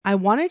I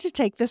wanted to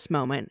take this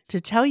moment to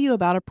tell you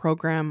about a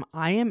program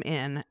I am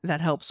in that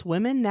helps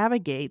women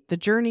navigate the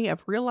journey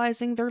of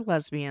realizing they're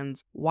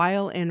lesbians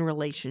while in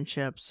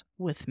relationships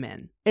with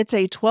men. It's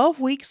a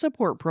 12-week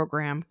support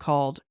program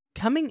called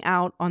Coming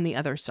Out on the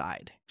Other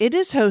Side. It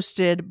is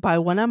hosted by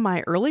one of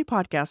my early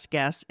podcast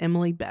guests,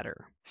 Emily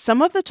Better.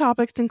 Some of the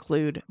topics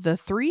include the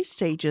 3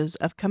 stages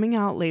of coming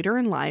out later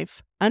in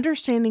life,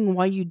 understanding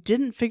why you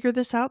didn't figure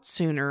this out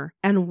sooner,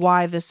 and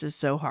why this is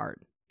so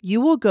hard. You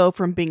will go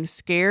from being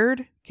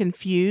scared,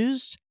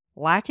 confused,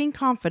 lacking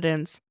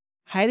confidence,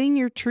 hiding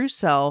your true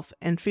self,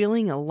 and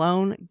feeling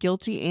alone,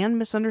 guilty, and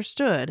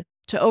misunderstood,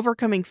 to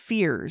overcoming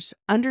fears,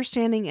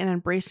 understanding and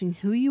embracing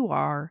who you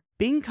are,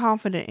 being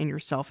confident in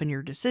yourself and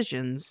your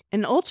decisions,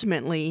 and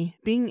ultimately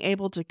being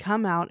able to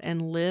come out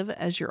and live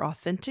as your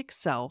authentic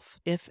self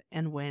if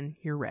and when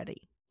you're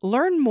ready.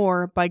 Learn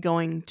more by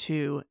going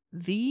to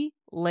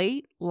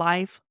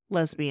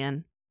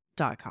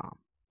thelatelifelesbian.com.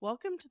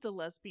 Welcome to the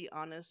Let's Be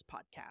Honest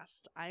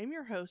podcast. I am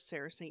your host,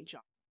 Sarah St. John,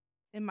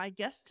 and my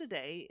guest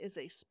today is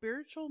a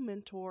spiritual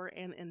mentor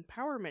and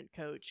empowerment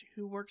coach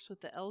who works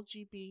with the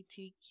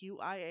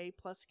LGBTQIA+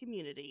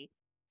 community,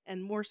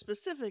 and more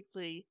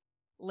specifically,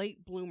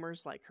 late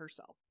bloomers like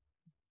herself.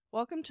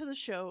 Welcome to the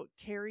show,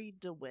 Kari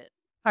DeWitt.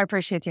 I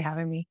appreciate you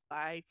having me.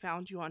 I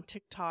found you on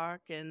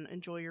TikTok and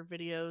enjoy your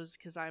videos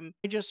because I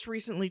just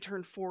recently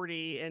turned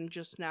 40 and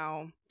just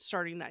now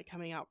starting that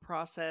coming out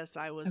process.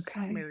 I was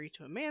married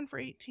to a man for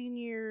 18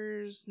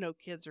 years, no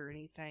kids or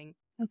anything.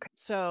 Okay.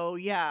 So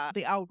yeah,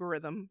 the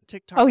algorithm,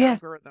 TikTok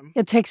algorithm.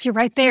 It takes you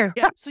right there.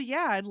 Yeah. So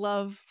yeah, I'd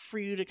love for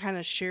you to kind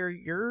of share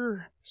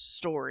your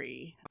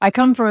story. I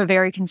come from a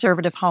very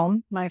conservative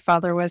home. My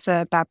father was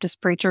a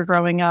Baptist preacher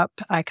growing up.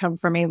 I come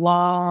from a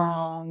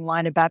long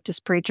line of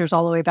Baptist preachers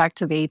all the way back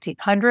to the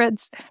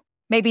 1800s.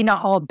 Maybe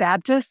not all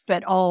Baptists,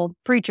 but all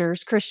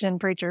preachers, Christian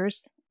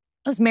preachers.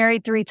 I was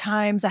married 3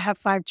 times. I have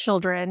 5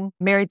 children.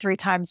 Married 3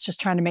 times, just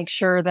trying to make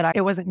sure that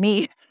it wasn't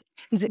me.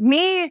 Is it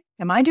me?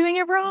 Am I doing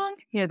it wrong?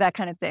 That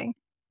kind of thing.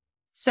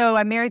 So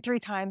I married 3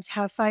 times,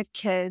 have 5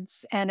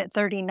 kids. And at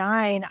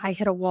 39, I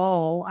hit a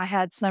wall. I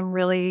had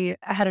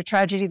a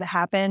tragedy that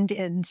happened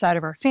inside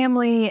of our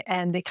family,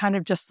 and they kind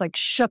of just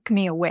shook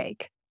me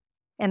awake.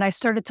 And I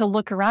started to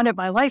look around at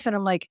my life and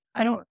I'm like,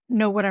 I don't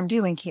know what I'm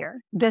doing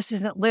here. This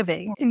isn't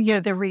living. And,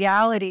 the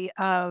reality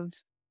of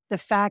the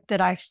fact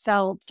that I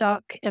felt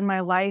stuck in my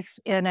life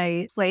in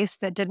a place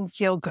that didn't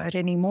feel good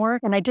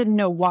anymore. And I didn't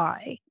know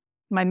why.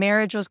 My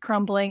marriage was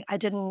crumbling. I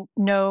didn't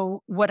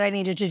know what I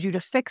needed to do to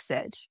fix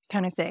it,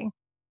 kind of thing.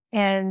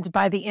 And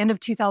by the end of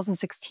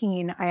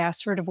 2016, I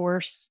asked for a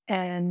divorce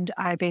and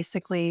I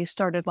basically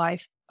started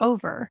life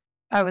over.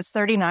 I was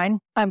 39.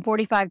 I'm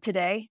 45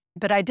 today,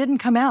 but I didn't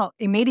come out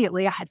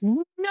immediately. I had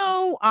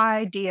no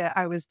idea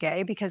I was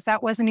gay because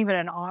that wasn't even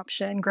an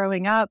option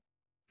growing up.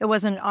 It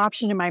wasn't an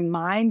option in my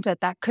mind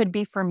that could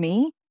be for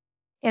me.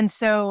 And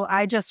so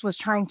I just was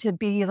trying to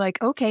be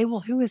like, okay, well,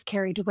 who is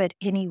Kari DeWitt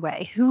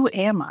anyway? Who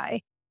am I?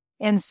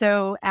 And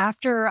so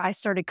after I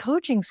started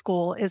coaching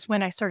school is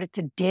when I started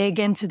to dig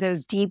into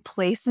those deep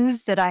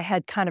places that I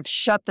had kind of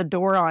shut the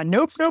door on.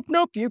 Nope,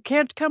 you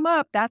can't come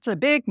up. That's a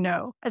big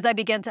no. As I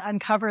began to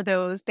uncover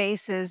those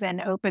bases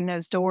and open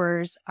those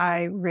doors,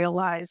 I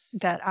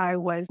realized that I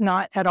was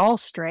not at all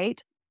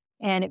straight.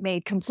 And it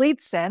made complete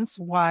sense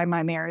why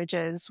my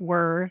marriages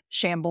were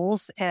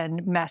shambles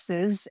and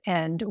messes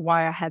and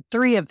why I had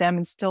 3 of them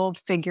and still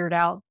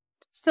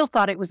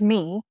thought it was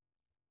me.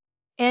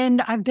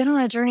 And I've been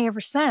on a journey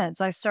ever since.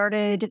 I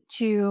started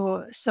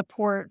to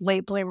support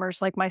late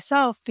bloomers like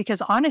myself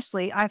because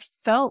honestly, I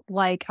felt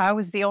like I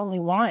was the only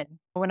one.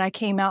 When I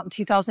came out in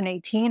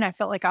 2018, I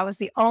felt like I was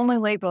the only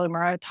late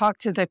bloomer. I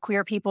talked to the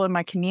queer people in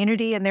my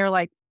community and they're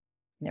like,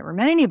 never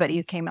met anybody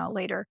who came out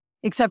later.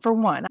 Except for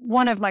one.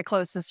 One of my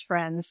closest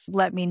friends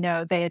let me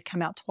know they had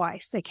come out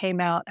twice. They came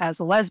out as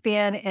a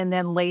lesbian and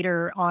then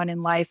later on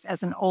in life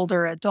as an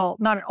older adult,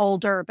 not an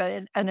older,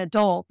 but an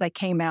adult that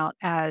came out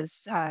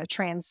as a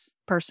trans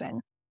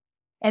person.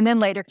 And then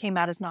later came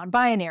out as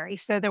non-binary.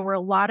 So there were a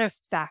lot of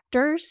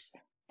factors.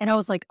 And I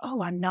was like,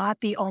 oh, I'm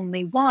not the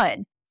only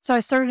one. So I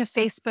started a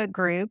Facebook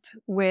group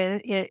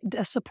a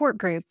support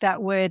group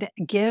that would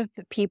give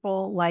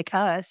people like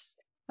us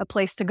a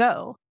place to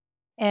go.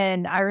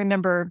 And I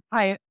remember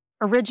I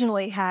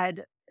originally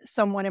had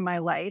someone in my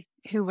life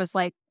who was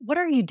like, what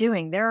are you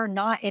doing? There are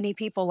not any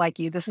people like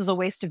you. This is a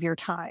waste of your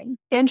time.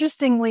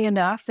 Interestingly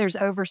enough, there's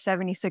over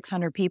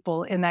 7,600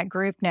 people in that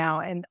group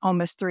now and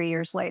almost 3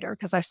 years later,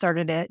 because I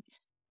started it,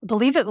 I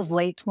believe it was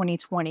late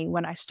 2020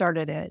 when I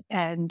started it.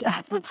 And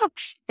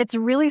it's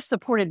really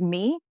supported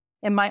me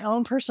in my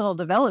own personal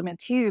development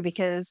too,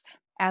 because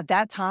at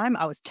that time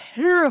I was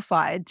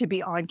terrified to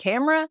be on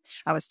camera.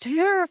 I was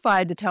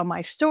terrified to tell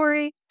my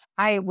story.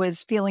 I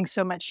was feeling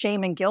so much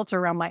shame and guilt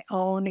around my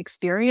own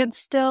experience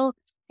still.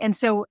 And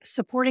so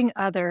supporting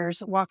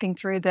others, walking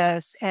through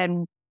this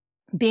and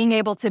being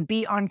able to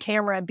be on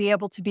camera, be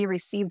able to be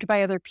received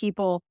by other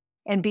people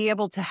and be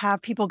able to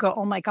have people go,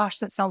 oh my gosh,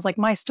 that sounds like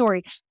my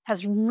story,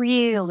 has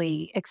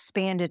really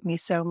expanded me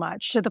so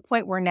much to the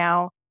point where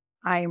now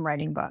I am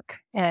writing a book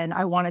and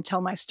I want to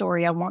tell my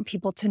story. I want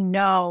people to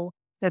know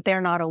that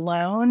they're not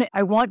alone.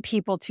 I want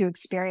people to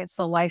experience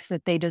the life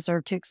that they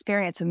deserve to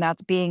experience, and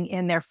that's being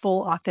in their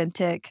full,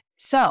 authentic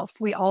self.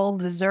 We all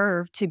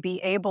deserve to be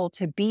able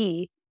to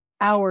be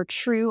our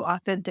true,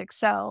 authentic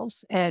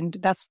selves. And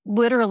that's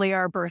literally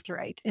our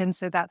birthright. And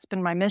so that's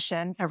been my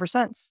mission ever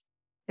since,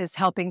 is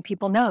helping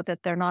people know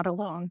that they're not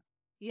alone.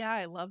 Yeah,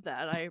 I love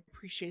that. I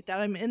appreciate that.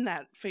 I'm in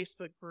that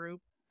Facebook group,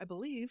 I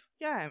believe.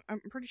 Yeah,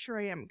 I'm pretty sure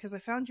I am because I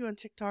found you on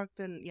TikTok.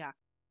 Then, yeah,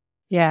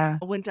 Yeah.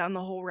 I went down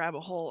the whole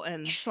rabbit hole.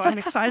 And so I'm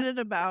excited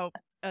about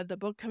the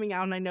book coming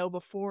out. And I know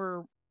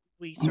before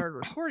we started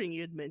recording,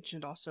 you had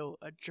mentioned also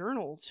a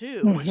journal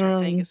too, which I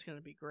think is going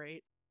to be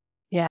great.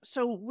 Yeah.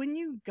 So when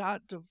you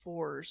got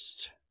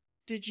divorced,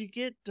 did you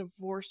get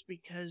divorced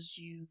because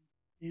you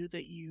knew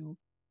that you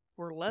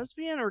were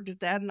lesbian, or did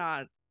that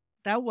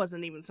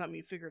wasn't even something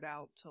you figured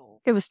out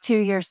till? It was 2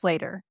 years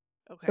later.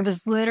 Okay. It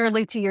was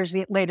literally 2 years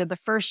later. The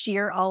first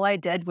year, all I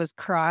did was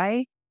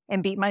cry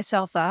and beat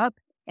myself up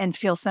and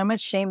feel so much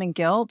shame and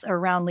guilt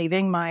around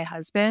leaving my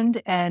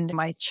husband, and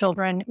my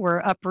children were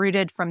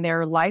uprooted from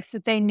their life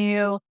that they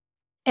knew.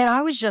 And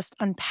I was just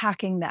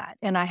unpacking that.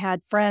 And I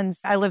had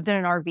friends. I lived in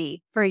an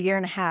RV for a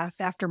year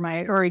after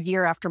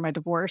my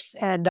divorce,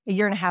 and a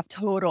year and a half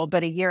total.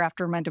 But a year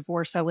after my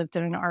divorce, I lived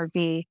in an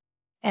RV,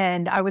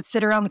 and I would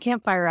sit around the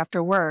campfire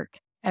after work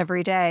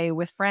every day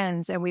with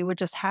friends, and we would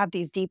just have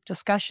these deep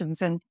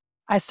discussions. And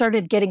I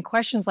started getting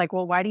questions like,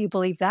 well, why do you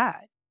believe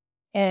that?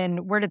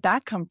 And where did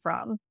that come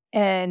from?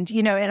 And,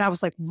 and I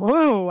was like,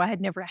 whoa, I had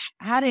never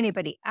had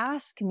anybody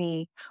ask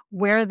me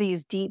where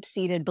these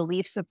deep-seated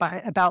beliefs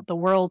about the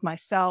world,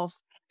 myself,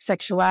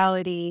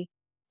 sexuality,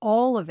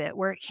 all of it,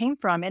 where it came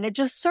from. And it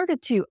just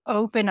started to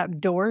open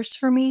up doors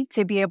for me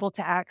to be able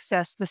to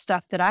access the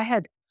stuff that I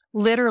had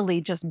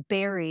literally just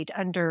buried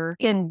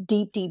in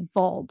deep, deep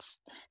vaults.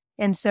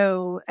 And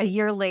so a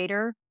year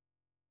later,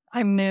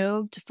 I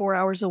moved 4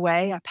 hours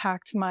away. I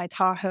packed my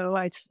Tahoe.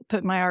 I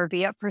put my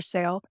RV up for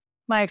sale.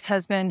 My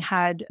ex-husband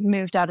had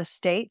moved out of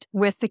state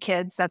with the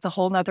kids. That's a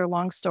whole nother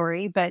long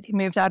story, but he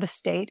moved out of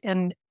state.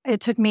 And it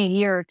took me a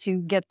year to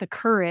get the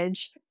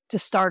courage to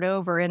start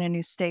over in a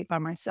new state by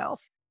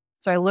myself.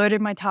 So I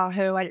loaded my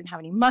Tahoe. I didn't have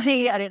any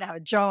money. I didn't have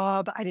a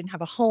job. I didn't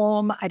have a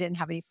home. I didn't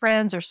have any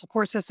friends or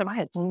support system. I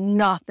had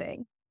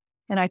nothing.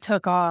 And I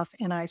took off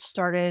and I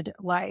started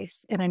life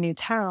in a new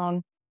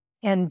town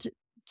and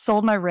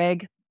sold my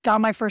rig, got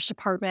my first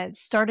apartment,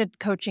 started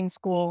coaching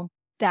school.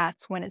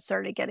 That's when it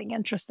started getting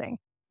interesting.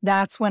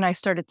 That's when I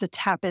started to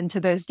tap into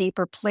those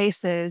deeper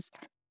places.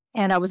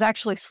 And I was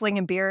actually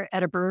slinging beer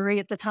at a brewery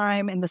at the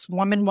time. And this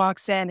woman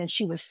walks in and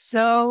she was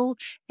so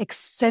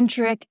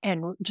eccentric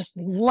and just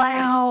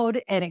loud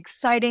and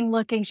exciting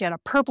looking. She had a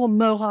purple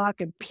mohawk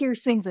and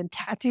piercings and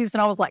tattoos.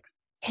 And I was like,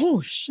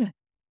 oh shit,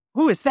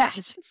 who is that?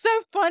 It's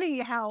so funny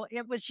how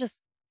it was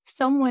just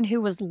someone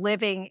who was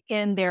living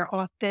in their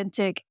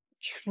authentic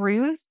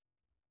truth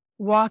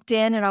walked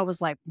in. And I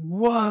was like,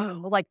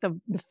 whoa, like the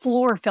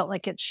floor felt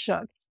like it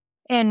shook.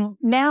 And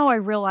now I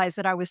realize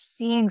that I was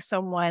seeing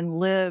someone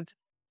live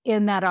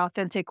in that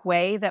authentic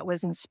way that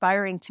was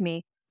inspiring to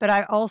me. But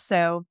I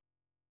also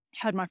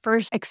had my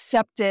first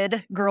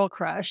accepted girl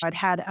crush. I'd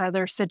had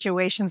other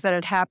situations that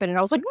had happened, and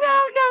I was like,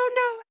 no,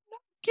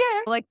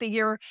 yeah. Like the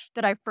year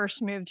that I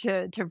first moved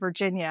to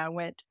Virginia, I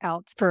went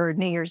out for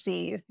New Year's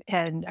Eve,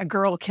 and a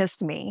girl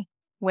kissed me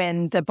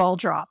when the ball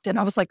dropped. And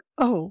I was like,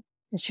 oh.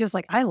 And she was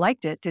like, I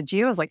liked it. Did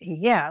you? I was like,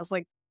 yeah. I was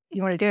like,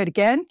 you want to do it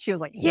again? She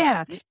was like,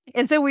 yeah.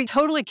 And so we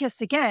totally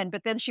kissed again,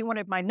 but then she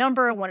wanted my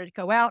number and wanted to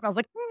go out. And I was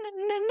like,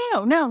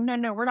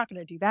 no, we're not going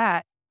to do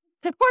that.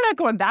 We're not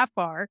going that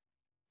far,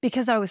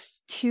 because I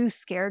was too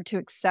scared to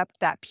accept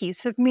that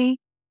piece of me.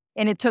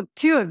 And it took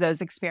 2 of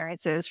those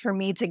experiences for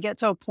me to get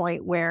to a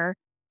point where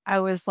I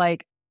was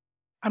like,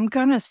 I'm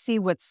going to see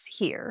what's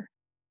here.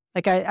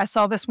 Like I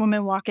saw this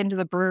woman walk into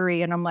the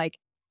brewery and I'm like,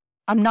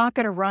 I'm not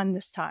going to run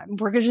this time.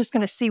 We're just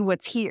going to see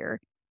what's here.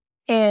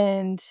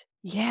 And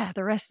yeah,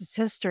 the rest is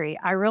history.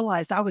 I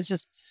realized I was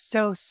just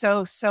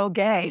so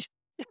gay.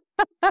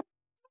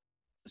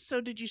 So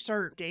did you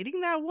start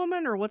dating that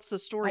woman, or what's the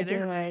story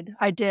there?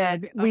 I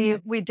did. Okay.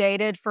 We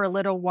dated for a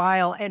little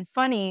while, and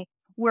funny,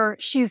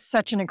 she's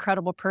such an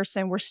incredible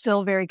person. We're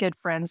still very good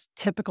friends,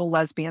 typical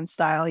lesbian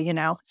style,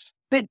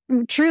 But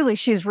truly,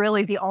 she's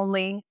really the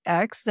only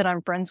ex that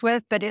I'm friends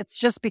with. But it's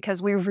just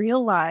because we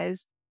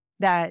realized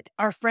that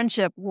our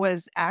friendship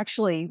was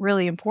actually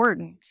really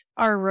important.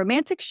 Our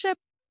romantic ship,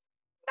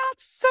 not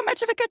so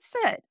much of a good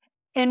fit.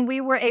 And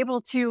we were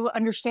able to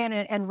understand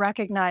it and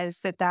recognize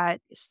that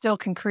still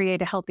can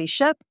create a healthy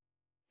ship.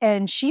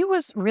 And she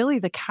was really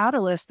the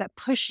catalyst that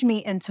pushed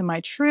me into my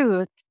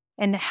truth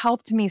and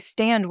helped me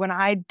stand when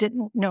I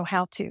didn't know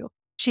how to.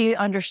 She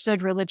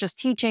understood religious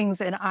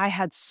teachings, and I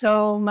had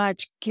so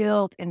much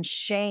guilt and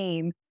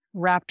shame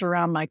wrapped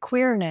around my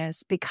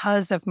queerness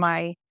because of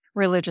my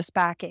religious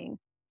backing.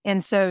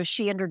 And so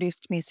she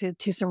introduced me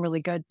to some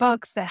really good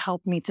books that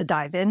helped me to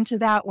dive into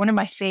that. One of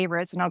my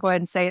favorites, and I'll go ahead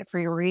and say it for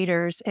your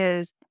readers,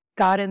 is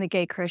God and the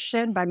Gay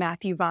Christian by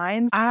Matthew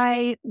Vines.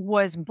 I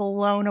was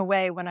blown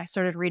away when I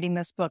started reading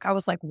this book. I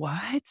was like,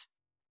 what?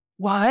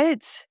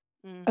 What?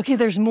 Okay,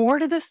 there's more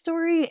to this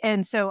story.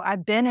 And so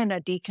I've been in a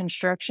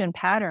deconstruction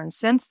pattern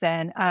since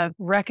then of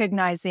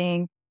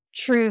recognizing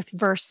truth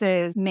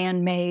versus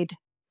man-made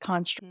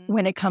construct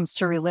when it comes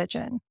to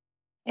religion.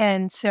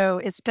 And so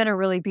it's been a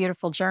really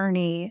beautiful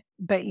journey.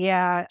 But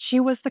yeah, she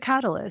was the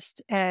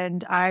catalyst.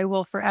 And I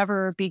will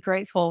forever be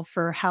grateful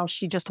for how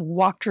she just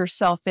walked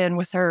herself in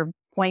with her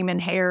flaming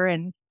hair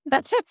and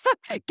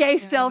gay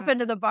self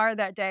into the bar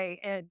that day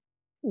and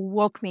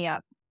woke me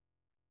up.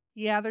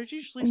 Yeah, there's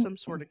usually some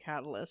sort of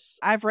catalyst.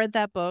 I've read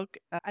that book.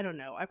 I don't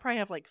know. I probably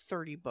have like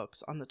 30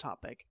 books on the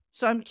topic.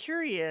 So I'm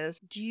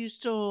curious, do you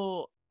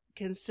still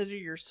consider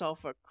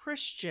yourself a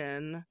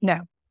Christian?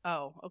 No.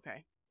 Oh,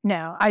 okay.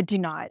 No, I do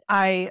not.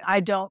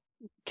 I don't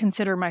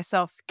consider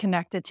myself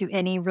connected to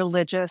any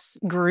religious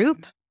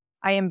group.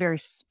 I am very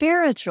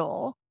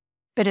spiritual,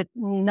 but it's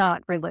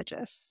not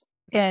religious.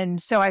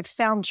 And so I've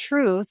found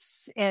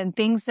truths and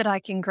things that I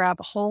can grab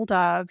a hold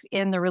of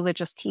in the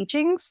religious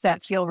teachings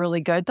that feel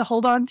really good to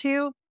hold on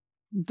to,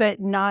 but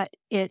not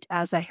it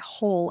as a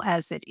whole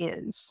as it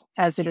is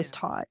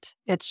taught.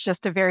 It's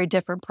just a very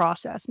different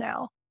process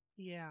now.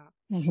 Yeah.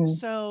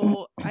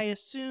 So I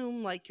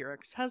assume like your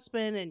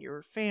ex-husband and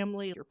your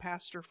family, your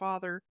pastor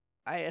father,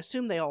 I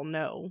assume they all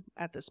know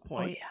at this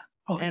point.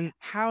 And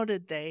how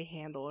did they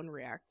handle and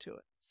react to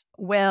it?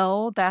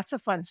 Well, that's a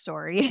fun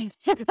story.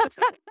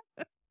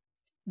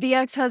 The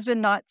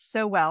ex-husband, not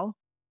so well,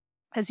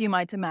 as you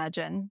might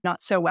imagine,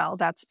 not so well.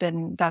 That's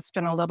been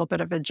a little bit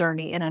of a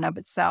journey in and of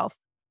itself.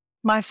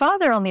 My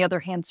father, on the other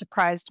hand,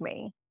 surprised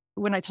me.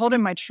 When I told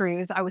him my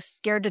truth, I was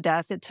scared to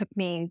death. It took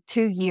me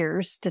 2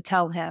 years to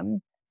tell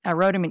him. I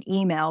wrote him an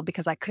email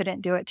because I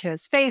couldn't do it to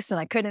his face and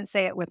I couldn't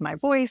say it with my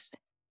voice.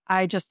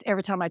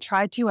 Every time I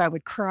tried to, I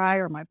would cry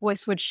or my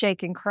voice would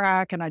shake and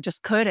crack and I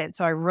just couldn't.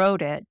 So I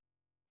wrote it.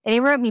 And he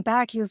wrote me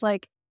back. He was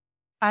like,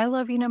 I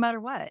love you no matter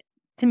what.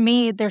 To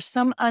me, there's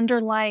some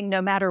underlying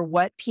no matter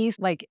what piece,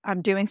 like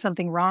I'm doing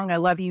something wrong. I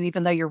love you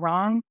even though you're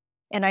wrong.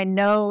 And I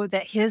know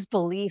that his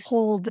beliefs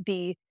hold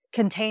the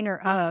container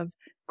of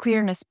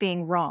queerness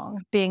being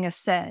wrong, being a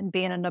sin,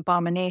 being an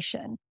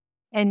abomination.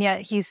 And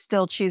yet he's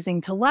still choosing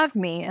to love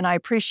me. And I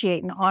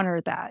appreciate and honor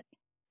that.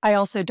 I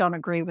also don't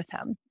agree with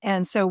him.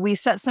 And so we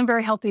set some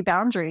very healthy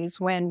boundaries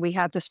when we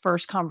had this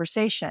first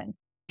conversation.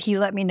 He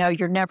let me know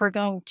you're never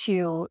going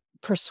to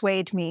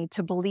persuade me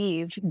to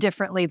believe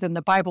differently than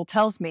the Bible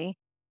tells me.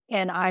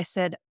 And I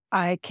said,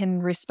 I can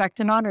respect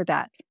and honor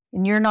that.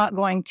 And you're not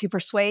going to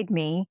persuade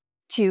me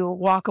to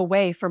walk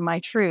away from my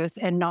truth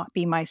and not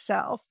be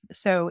myself.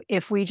 So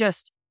if we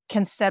just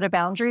can set a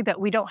boundary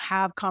that we don't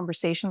have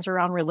conversations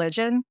around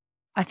religion,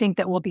 I think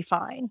that we'll be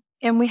fine.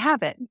 And we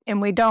haven't.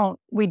 And we don't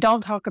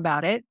talk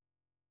about it.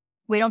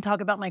 We don't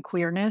talk about my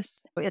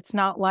queerness. It's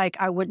not like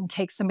I wouldn't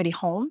take somebody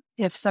home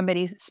if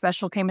somebody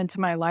special came into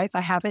my life.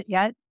 I haven't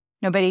yet.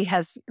 Nobody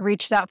has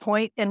reached that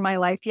point in my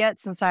life yet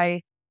since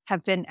I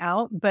have been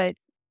out, but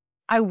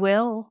I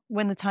will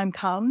when the time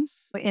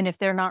comes. And if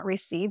they're not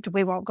received,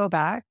 we won't go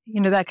back,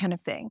 that kind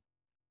of thing.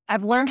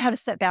 I've learned how to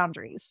set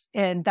boundaries.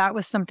 And that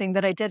was something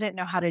that I didn't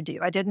know how to do.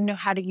 I didn't know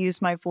how to use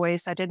my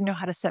voice. I didn't know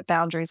how to set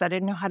boundaries. I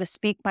didn't know how to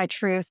speak my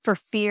truth for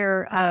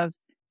fear of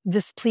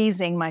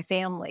displeasing my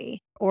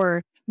family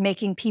or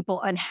making people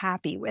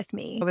unhappy with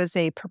me. I was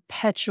a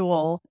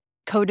perpetual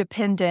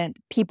codependent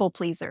people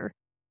pleaser.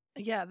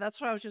 Yeah, that's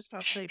what I was just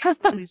about to say,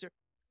 people pleaser.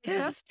 Yeah,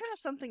 that's kind of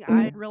something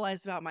I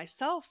realized about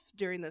myself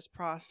during this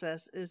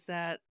process is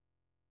that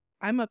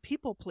I'm a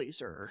people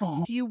pleaser.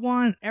 You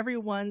want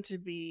everyone to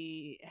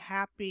be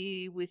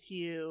happy with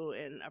you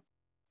and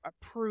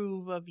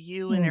approve of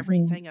you and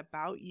everything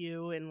about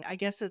you. And I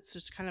guess it's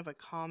just kind of a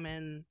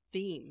common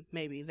theme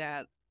maybe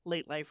that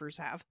late lifers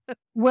have.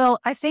 Well,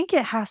 I think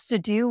it has to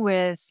do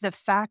with the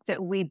fact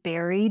that we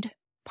buried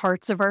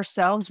parts of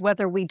ourselves,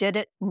 whether we did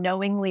it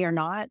knowingly or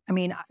not. I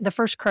mean, the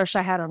first crush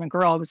I had on a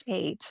girl, I was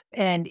 8,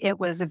 and it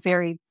was a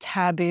very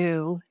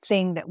taboo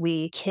thing that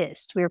we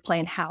kissed. We were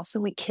playing house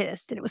and we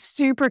kissed, and it was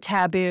super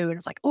taboo. And it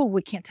was like, oh,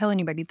 we can't tell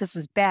anybody, this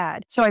is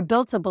bad. So I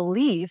built a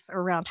belief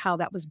around how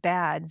that was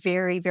bad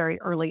very, very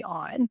early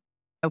on.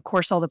 Of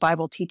course, all the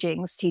Bible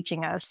teachings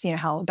teaching us,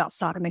 how about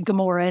Sodom and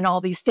Gomorrah and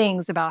all these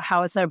things about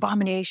how it's an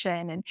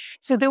abomination. And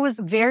so there was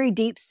very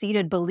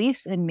deep-seated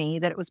beliefs in me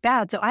that it was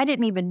bad. So I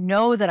didn't even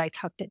know that I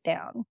tucked it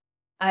down.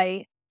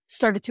 I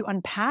started to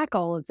unpack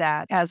all of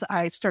that as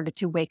I started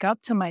to wake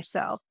up to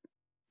myself.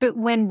 But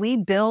when we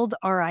build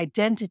our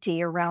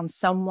identity around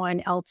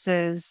someone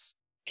else's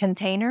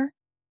container,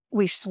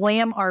 we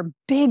slam our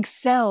big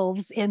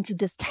selves into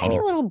this tiny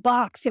little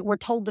box that we're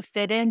told to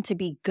fit in to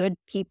be good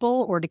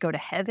people or to go to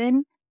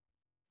heaven.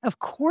 Of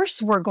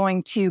course, we're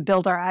going to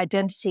build our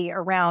identity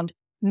around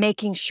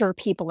making sure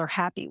people are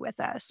happy with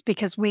us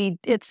because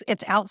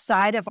it's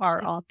outside of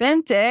our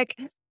authentic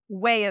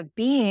way of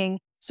being.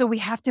 So we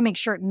have to make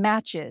sure it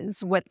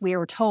matches what we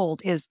were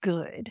told is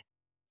good.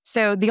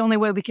 So the only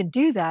way we can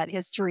do that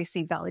is to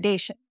receive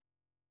validation.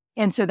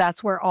 And so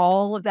that's where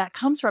all of that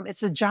comes from.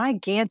 It's a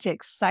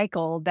gigantic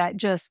cycle that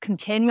just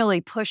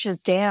continually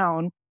pushes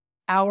down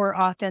our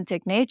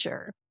authentic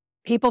nature.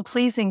 People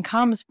pleasing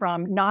comes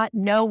from not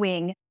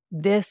knowing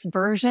this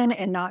version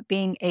and not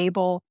being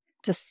able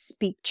to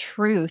speak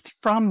truth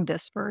from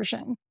this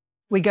version.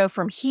 We go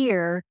from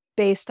here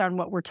based on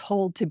what we're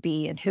told to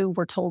be and who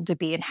we're told to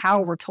be and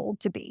how we're told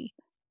to be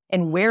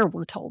and where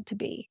we're told to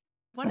be.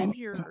 One of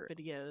your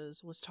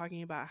videos was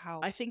talking about how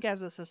I think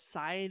as a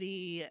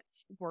society,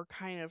 we're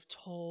kind of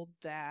told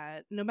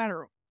that no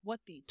matter what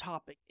the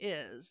topic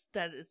is,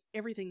 that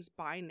everything's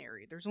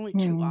binary. There's only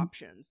two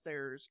options.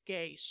 There's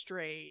gay,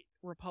 straight,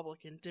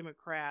 Republican,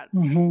 Democrat,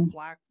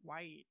 black,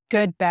 white.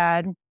 Good,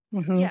 bad.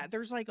 Yeah,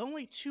 there's like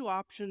only two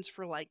options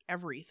for like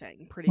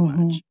everything, pretty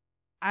much.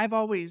 I've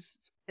always,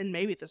 and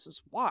maybe this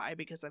is why,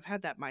 because I've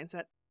had that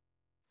mindset,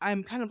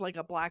 I'm kind of like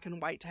a black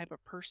and white type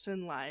of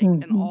person, like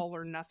an all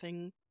or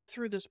nothing.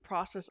 Through this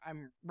process,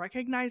 I'm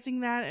recognizing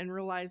that and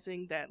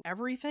realizing that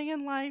everything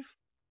in life,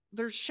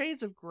 there's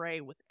shades of gray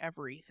with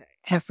everything.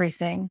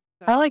 Everything.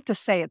 I like to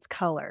say it's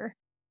color.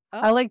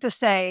 I like to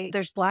say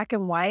there's black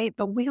and white,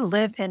 but we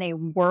live in a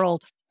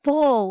world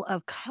full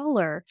of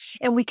color,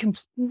 and we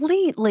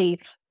completely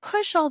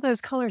push all those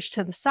colors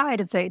to the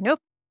side and say, nope,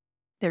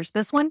 there's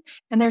this one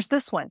and there's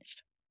this one.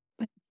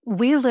 But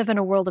we live in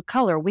a world of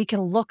color. We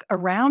can look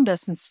around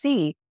us and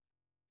see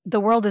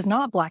the world is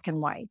not black and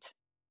white.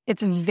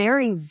 It's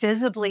very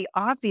visibly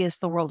obvious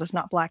the world is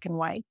not black and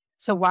white.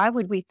 So why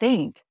would we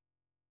think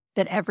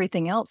that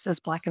everything else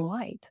is black and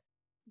white?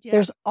 Yeah.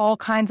 There's all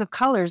kinds of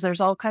colors. There's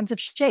all kinds of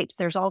shapes.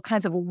 There's all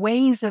kinds of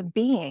ways of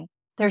being.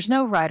 There's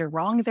no right or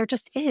wrong. There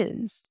just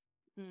is.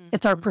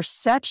 It's our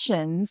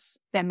perceptions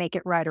that make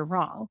it right or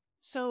wrong.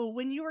 So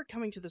when you were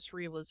coming to this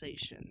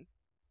realization,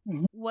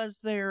 was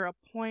there a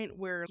point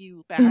where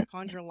you back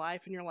on your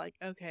life and you're like,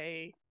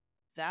 okay,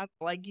 that,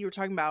 like you were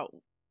talking about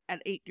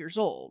at 8 years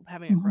old,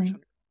 having a crush on her.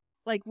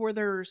 Like, were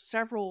there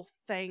several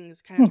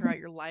things kind of throughout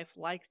your life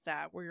like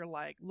that where you're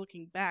like,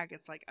 looking back,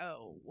 it's like,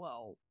 oh,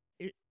 well,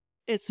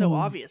 it's so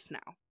obvious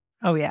now.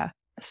 Oh, yeah.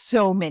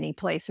 So many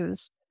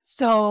places.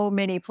 So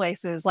many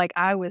places. Like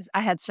I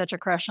had such a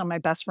crush on my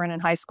best friend in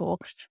high school,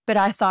 but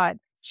I thought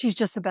she's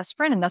just a best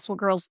friend and that's what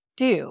girls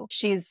do.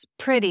 She's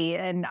pretty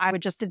and I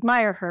would just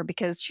admire her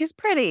because she's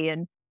pretty.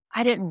 And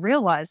I didn't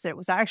realize that it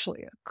was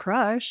actually a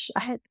crush.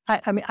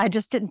 I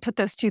just didn't put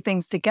those two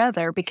things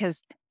together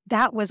because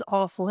that was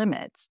off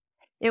limits.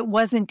 It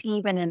wasn't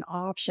even an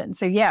option.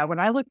 So yeah, when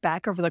I look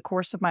back over the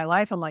course of my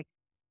life, I'm like,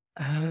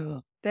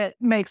 oh, that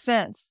makes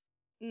sense.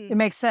 It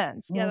makes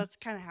sense. Yeah, that's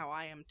kind of how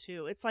I am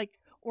too. It's like,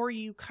 or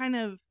you kind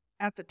of,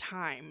 at the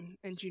time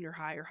in junior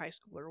high or high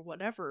school or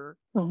whatever,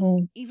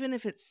 even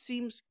if it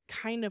seems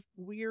kind of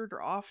weird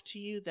or off to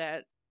you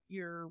that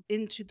you're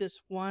into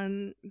this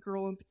one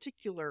girl in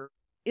particular,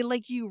 it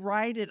like you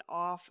write it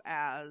off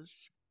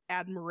as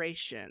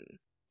admiration.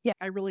 Yeah.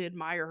 I really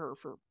admire her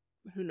for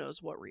who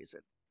knows what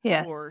reason.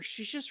 Yes. Or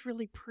she's just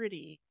really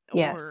pretty.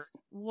 Yes. Or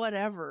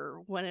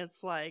whatever. When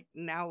it's like,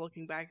 now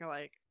looking back, you're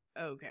like,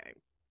 okay,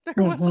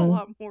 there was a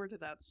lot more to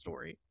that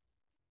story.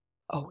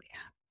 Oh, yeah.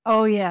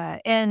 Oh, yeah.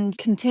 And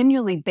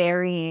continually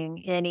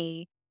burying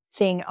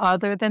anything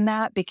other than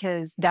that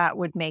because that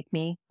would make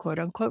me, quote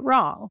unquote,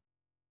 wrong.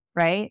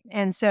 Right.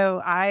 And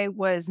so I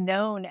was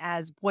known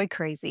as boy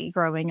crazy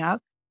growing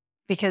up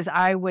because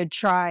I would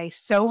try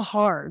so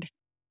hard,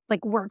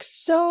 like work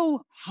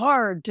so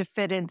hard to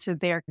fit into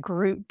their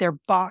group, their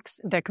box,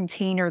 their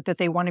container that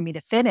they wanted me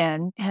to fit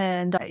in.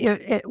 And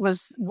I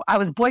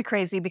was boy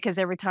crazy because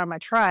every time I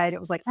tried, it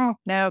was like, oh,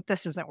 nope,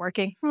 this isn't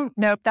working.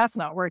 Nope, that's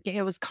not working.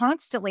 It was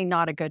constantly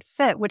not a good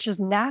fit, which is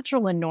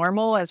natural and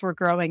normal as we're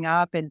growing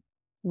up and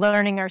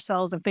learning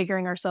ourselves and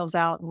figuring ourselves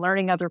out and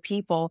learning other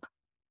people.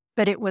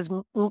 But it was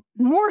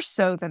more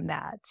so than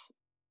that.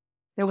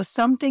 There was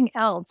something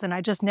else, and I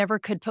just never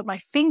could put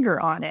my finger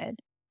on it.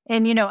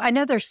 And, I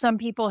know there's some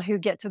people who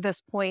get to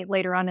this point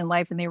later on in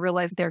life and they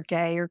realize they're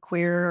gay or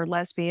queer or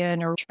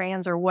lesbian or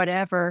trans or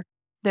whatever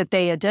that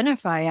they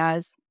identify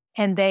as,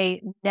 and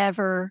they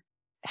never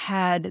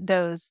had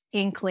those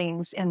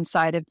inklings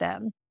inside of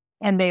them.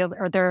 And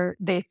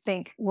they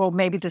think, well,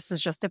 maybe this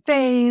is just a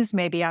phase.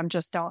 Maybe I'm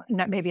just not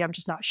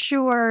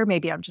sure.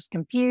 Maybe I'm just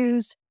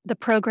confused. The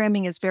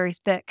programming is very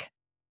thick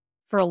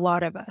for a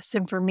lot of us.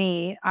 And for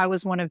me, I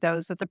was one of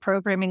those that the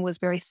programming was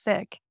very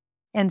thick.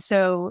 And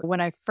so when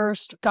I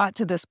first got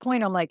to this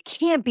point, I'm like,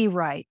 can't be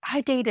right.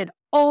 I dated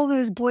all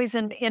those boys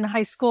in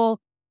high school.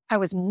 I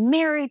was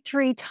married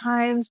 3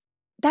 times.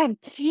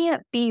 That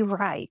can't be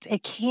right.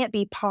 It can't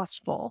be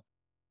possible.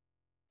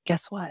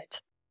 Guess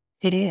what?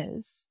 It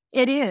is.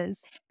 It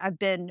is. I've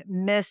been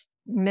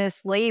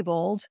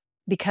mislabeled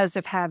because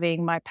of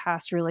having my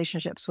past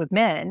relationships with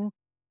men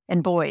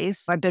and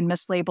boys. I've been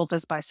mislabeled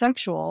as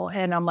bisexual.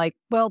 And I'm like,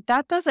 well,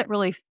 that doesn't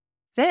really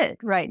fit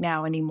right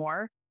now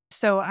anymore.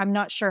 So I'm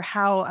not sure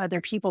how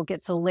other people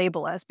get to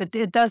label us, but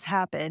it does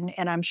happen.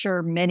 And I'm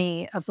sure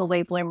many of the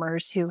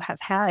labelers who have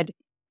had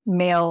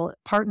male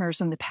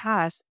partners in the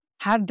past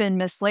have been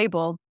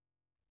mislabeled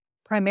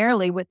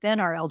primarily within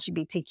our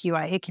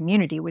LGBTQIA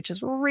community, which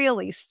is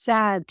really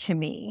sad to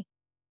me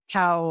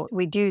how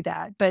we do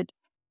that. But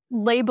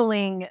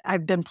labeling,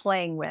 I've been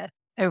playing with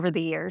over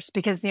the years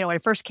because, when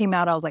it first came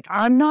out, I was like,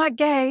 I'm not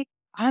gay.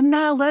 I'm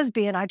not a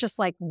lesbian. I just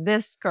like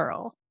this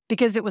girl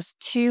because it was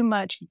too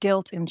much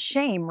guilt and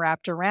shame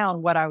wrapped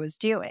around what I was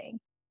doing.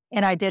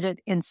 And I did it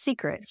in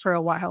secret for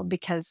a while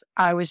because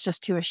I was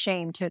just too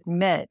ashamed to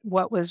admit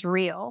what was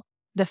real.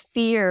 The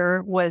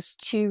fear was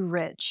too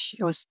rich.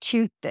 It was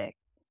too thick.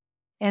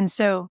 And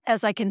so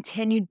as I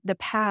continued the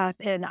path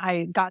and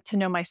I got to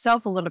know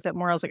myself a little bit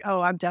more, I was like,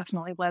 oh, I'm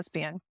definitely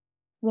lesbian.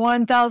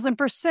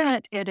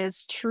 1000%. It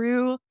is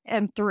true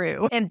and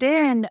through. And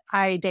then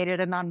I dated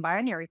a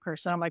non-binary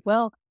person. I'm like,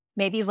 well,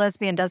 maybe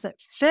lesbian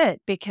doesn't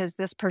fit because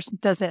this person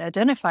doesn't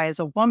identify as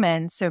a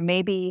woman. So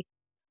maybe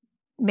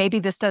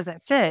this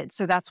doesn't fit.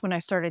 So that's when I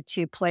started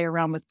to play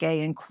around with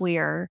gay and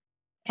queer.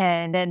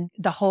 And then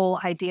the whole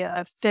idea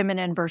of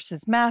feminine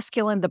versus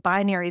masculine, the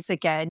binaries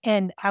again.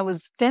 And I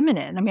was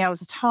feminine. I mean, I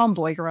was a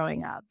tomboy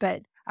growing up,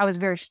 but I was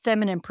very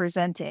feminine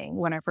presenting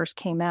when I first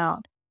came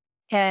out.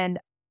 And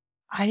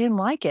I didn't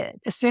like it.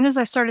 As soon as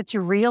I started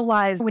to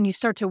realize when you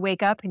start to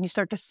wake up and you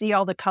start to see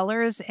all the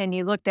colors and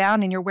you look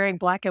down and you're wearing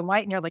black and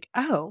white and you're like,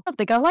 oh, I don't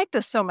think I like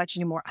this so much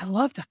anymore. I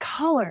love the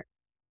color.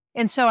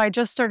 And so I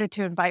just started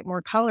to invite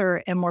more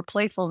color and more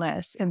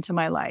playfulness into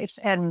my life.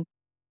 And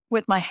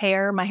with my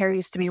hair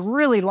used to be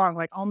really long,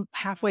 like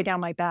halfway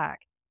down my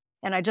back.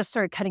 And I just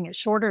started cutting it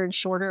shorter and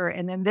shorter.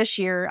 And then this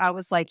year I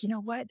was like, you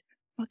know what?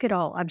 Look at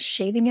all. I'm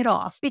shaving it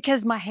off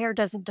because my hair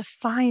doesn't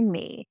define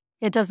me.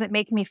 It doesn't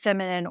make me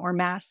feminine or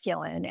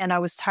masculine. And I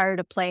was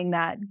tired of playing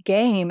that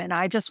game. And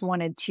I just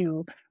wanted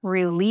to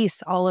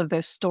release all of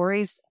those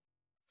stories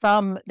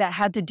that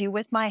had to do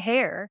with my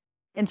hair.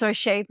 And so I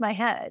shaved my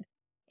head.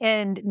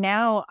 And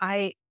now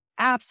I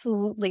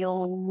absolutely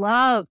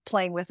love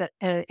playing with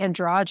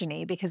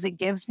androgyny because it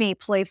gives me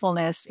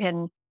playfulness.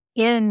 And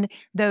in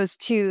those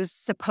two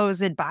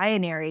supposed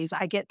binaries,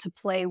 I get to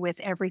play with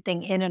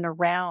everything in and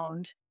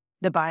around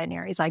the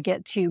binaries. I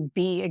get to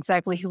be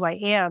exactly who I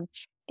am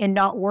and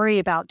not worry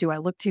about, do I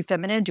look too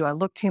feminine? Do I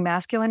look too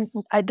masculine?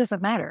 It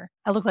doesn't matter.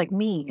 I look like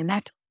me, and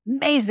that's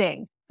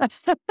amazing.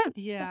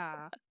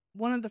 Yeah.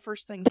 One of the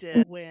first things I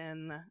did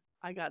when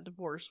I got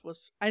divorced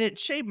was I didn't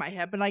shave my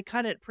head, but I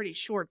cut it pretty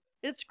short.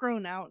 It's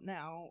grown out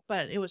now,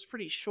 but it was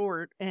pretty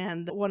short.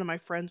 And one of my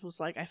friends was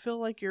like, I feel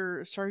like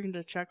you're starting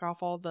to check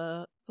off all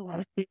the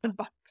lesbian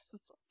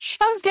boxes.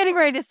 I was getting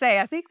ready to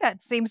say, I think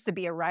that seems to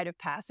be a rite of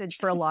passage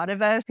for a lot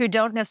of us who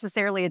don't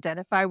necessarily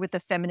identify with the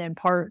feminine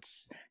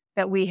parts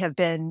that we have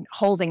been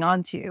holding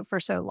on to for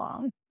so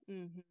long.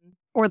 Mm-hmm.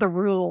 Or the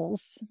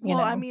rules. Well,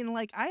 I mean,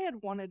 like I had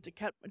wanted to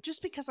cut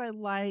just because I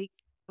like,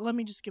 let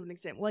me just give an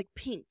example, like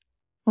Pink.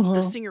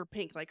 The singer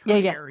Pink, like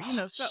her hair,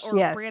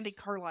 or Brandy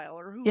Carlisle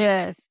or whoever.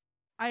 Yes.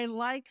 I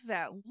like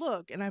that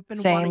look, and I've been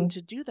wanting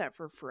to do that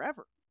for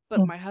forever.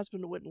 But my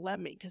husband wouldn't let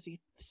me because he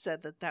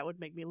said that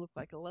would make me look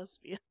like a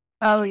lesbian.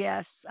 Oh,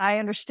 yes. I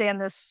understand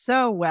this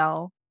so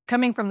well.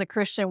 Coming from the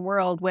Christian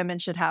world, women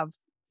should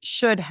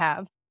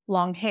have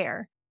long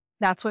hair.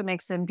 That's what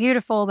makes them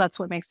beautiful. That's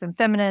what makes them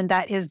feminine.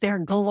 That is their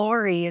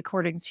glory,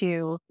 according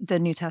to the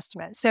New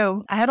Testament.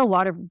 So I had a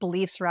lot of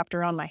beliefs wrapped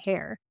around my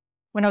hair.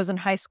 When I was in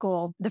high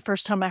school, the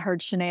first time I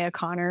heard Sinead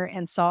O'Connor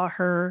and saw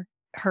her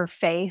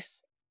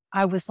face,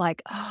 I was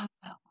like, oh,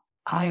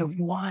 I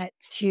want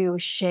to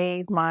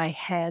shave my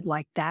head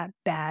like that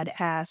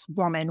badass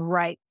woman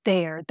right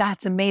there.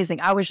 That's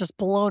amazing. I was just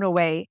blown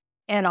away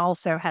and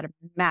also had a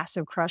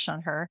massive crush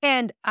on her.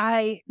 And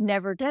I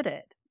never did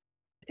it.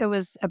 It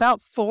was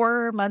about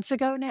 4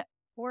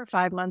 or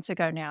 5 months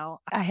ago now.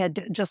 I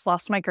had just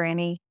lost my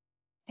granny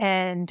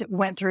and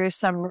went through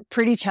some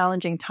pretty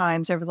challenging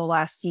times over the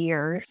last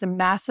year, some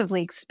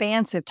massively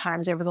expansive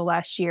times over the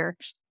last year.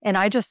 And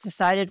I just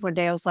decided one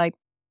day, I was like,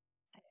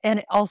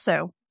 and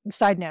also,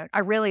 side note, I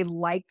really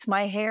liked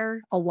my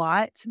hair a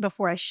lot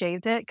before I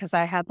shaved it because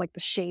I had like the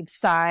shaved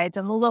sides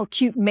and the little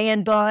cute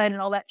man bun and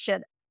all that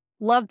shit.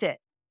 Loved it.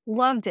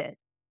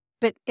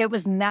 But it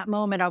was in that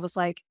moment I was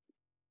like,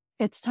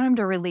 it's time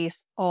to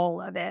release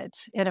all of it.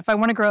 And if I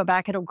want to grow it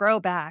back, it'll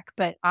grow back.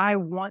 But I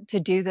want to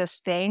do this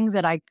thing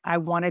that I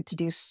wanted to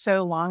do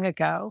so long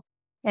ago.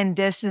 And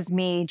this is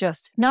me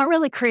just not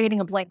really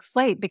creating a blank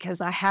slate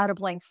because I had a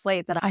blank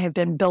slate that I have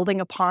been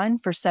building upon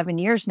for 7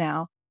 years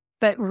now,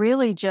 but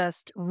really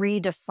just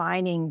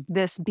redefining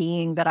this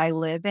being that I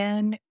live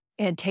in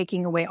and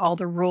taking away all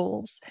the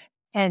rules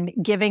and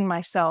giving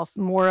myself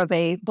more of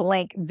a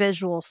blank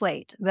visual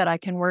slate that I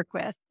can work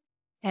with.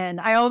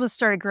 And I almost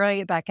started growing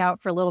it back out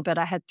for a little bit.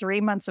 I had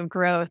 3 months of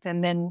growth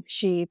and then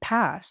she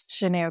passed.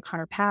 Sinead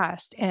O'Connor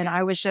passed. And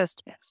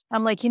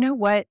I'm like, you know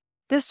what?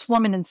 This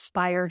woman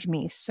inspired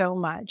me so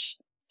much.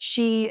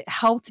 She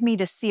helped me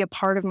to see a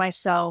part of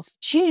myself.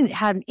 She didn't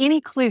have any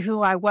clue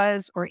who I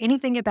was or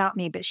anything about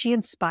me, but she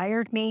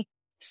inspired me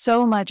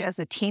so much as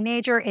a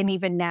teenager and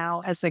even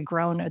now as a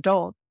grown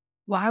adult.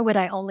 Why would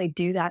I only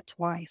do that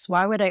twice?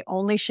 Why would I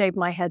only shave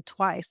my head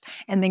twice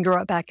and then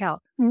grow it back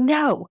out?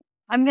 No.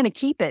 I'm going to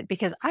keep it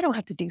because I don't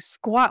have to do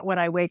squat when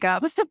I wake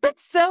up. It's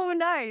so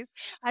nice.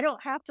 I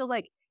don't have to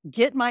like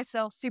get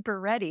myself super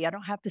ready. I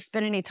don't have to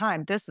spend any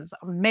time. This is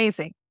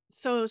amazing.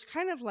 So it was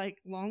kind of like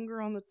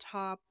longer on the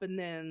top, and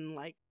then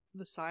like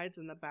the sides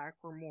and the back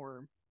were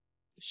more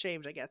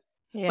shaved, I guess.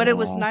 But it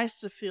was Yeah. nice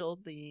to feel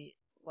the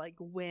like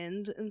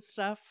wind and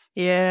stuff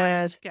on my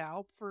Yes.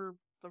 scalp for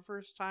the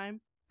first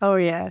time. Oh,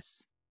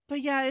 yes.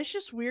 But yeah, it's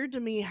just weird to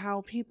me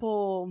how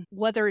people,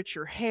 whether it's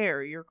your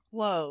hair, your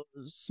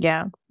clothes,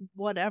 Yeah.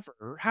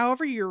 whatever,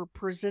 however you're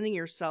presenting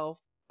yourself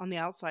on the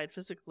outside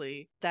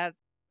physically, that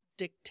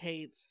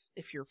dictates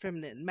if you're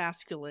feminine,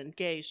 masculine,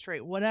 gay,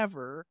 straight,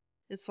 whatever.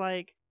 It's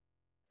like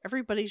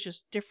everybody's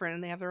just different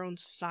and they have their own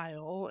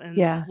style and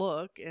Yeah.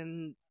 look.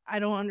 And I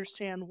don't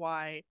understand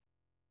why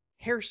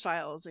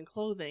hairstyles and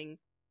clothing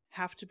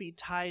have to be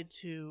tied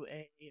to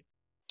a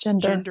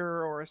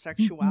gender or a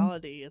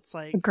sexuality. It's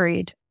like,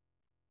 Agreed.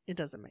 it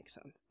doesn't make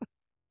sense.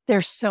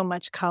 There's so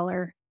much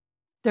color.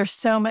 There's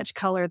so much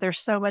color. There's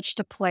so much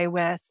to play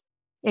with.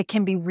 It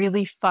can be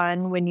really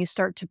fun when you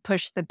start to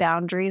push the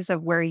boundaries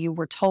of where you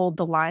were told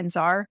the lines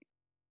are.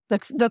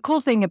 The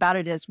cool thing about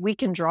it is we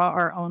can draw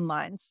our own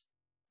lines.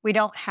 We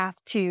don't have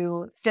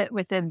to fit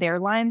within their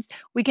lines.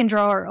 We can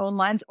draw our own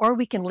lines, or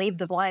we can leave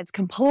the lines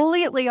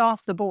completely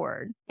off the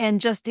board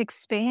and just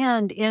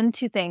expand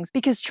into things,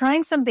 because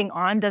trying something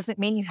on doesn't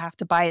mean you have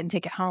to buy it and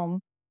take it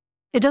home.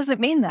 It doesn't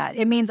mean that.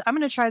 It means I'm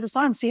going to try this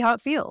on, see how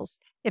it feels.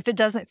 If it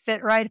doesn't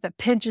fit right, if it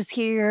pinches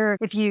here,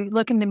 if you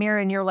look in the mirror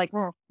and you're like,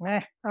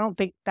 I don't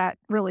think that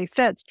really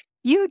fits,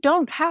 you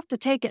don't have to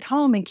take it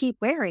home and keep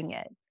wearing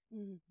it.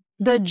 Mm.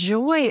 The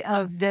joy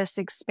of this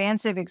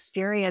expansive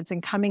experience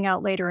and coming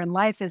out later in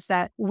life is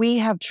that we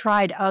have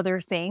tried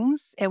other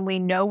things and we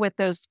know what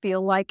those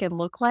feel like and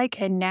look like.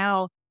 And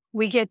now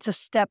we get to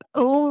step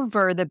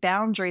over the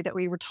boundary that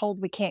we were told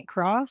we can't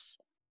cross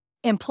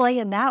and play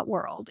in that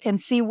world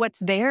and see what's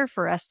there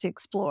for us to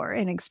explore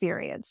and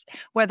experience,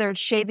 whether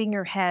it's shaving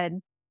your head,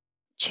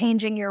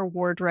 changing your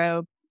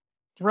wardrobe,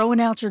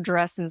 throwing out your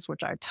dresses,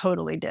 which I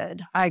totally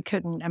did. I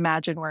couldn't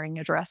imagine wearing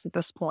a dress at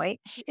this point.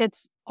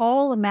 It's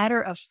all a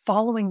matter of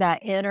following that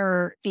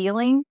inner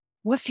feeling.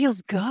 What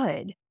feels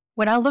good?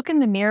 When I look in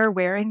the mirror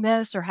wearing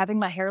this or having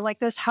my hair like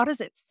this, how does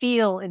it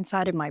feel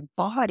inside of my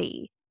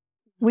body?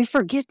 We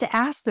forget to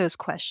ask those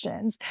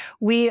questions.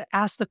 We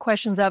ask the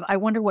questions of, I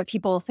wonder what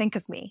people will think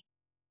of me.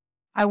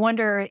 I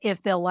wonder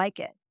if they'll like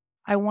it.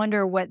 I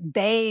wonder what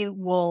they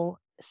will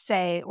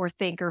say or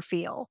think or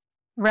feel,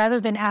 rather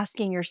than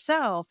asking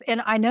yourself.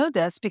 And I know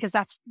this because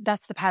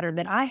that's the pattern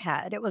that I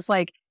had. It was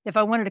like, if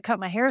I wanted to cut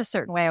my hair a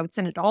certain way, I would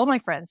send it to all my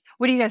friends.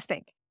 What do you guys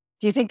think?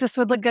 Do you think this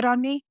would look good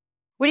on me?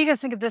 What do you guys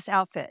think of this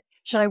outfit?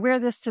 Should I wear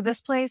this to this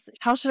place?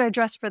 How should I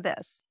dress for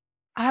this?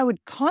 I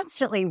would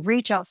constantly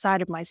reach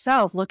outside of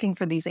myself looking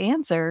for these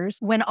answers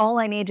when all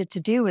I needed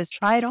to do is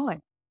try it on.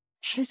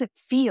 How does it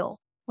feel?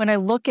 When I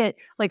look at,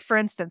 like, for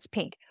instance,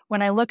 Pink,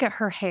 when I look at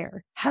her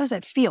hair, how does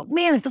it feel?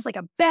 Man, it feels like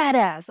a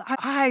badass.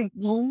 I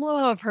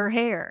love her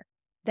hair.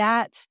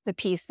 That's the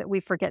piece that we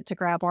forget to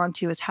grab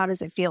onto, is how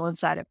does it feel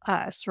inside of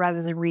us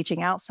rather than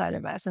reaching outside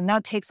of us. And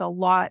that takes a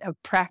lot of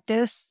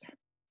practice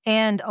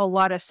and a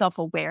lot of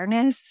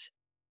self-awareness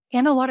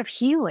and a lot of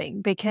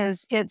healing,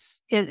 because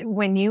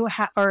when you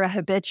are a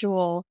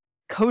habitual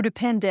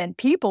codependent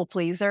people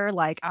pleaser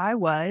like I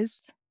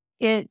was,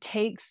 it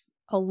takes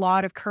a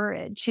lot of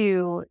courage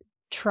to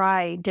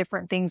try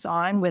different things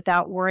on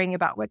without worrying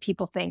about what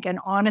people think. And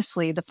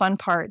honestly, the fun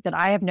part that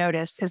I have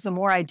noticed is the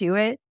more I do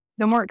it,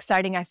 the more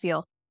exciting I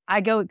feel.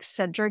 I go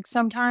eccentric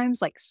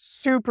sometimes, like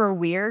super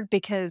weird,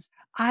 because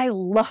I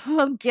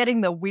love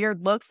getting the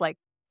weird looks like,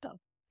 the fuck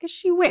is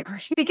she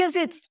wearing? Because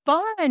it's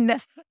fun.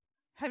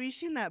 Have you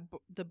seen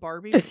the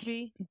Barbie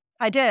movie?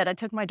 I did. I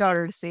took my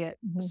daughter to see it.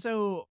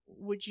 So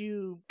would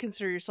you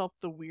consider yourself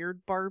the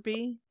weird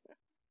Barbie?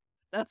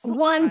 That's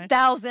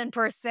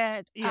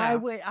 1000%. Yeah.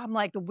 I'm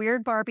like, the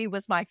weird Barbie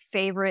was my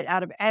favorite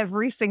out of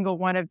every single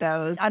one of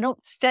those. I don't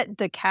fit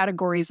the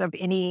categories of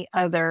any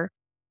other.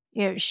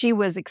 She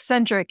was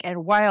eccentric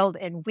and wild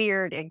and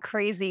weird and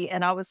crazy.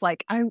 And I was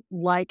like, I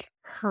like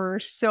her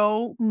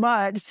so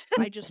much.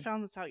 I just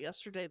found this out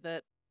yesterday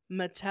that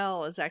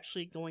Mattel is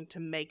actually going to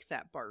make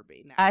that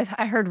Barbie now.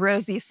 I heard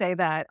Rosie say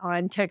that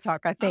on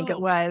TikTok, I think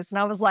it was. And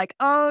I was like,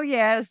 oh,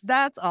 yes,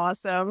 that's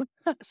awesome.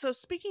 So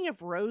speaking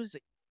of Rosie,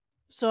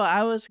 so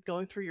I was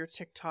going through your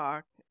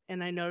TikTok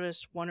and I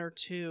noticed one or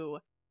two,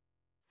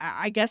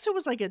 I guess it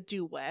was like a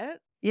duet.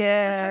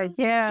 Yeah.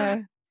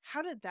 So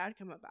how did that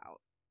come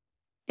about?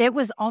 It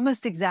was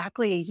almost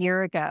exactly a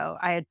year ago.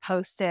 I had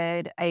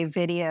posted a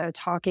video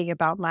talking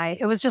about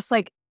it was just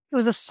like, it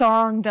was a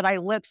song that I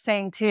lip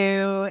sang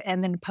to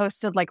and then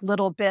posted like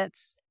little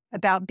bits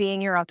about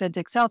being your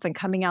authentic self and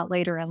coming out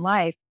later in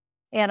life.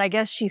 And I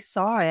guess she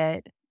saw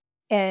it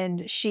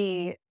and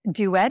she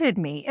duetted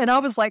me. And I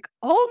was like,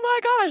 oh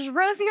my gosh,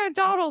 Rosie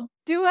O'Donnell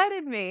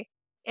duetted me.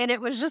 And it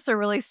was just a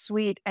really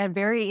sweet and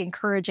very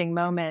encouraging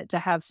moment to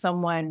have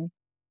someone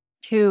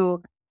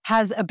who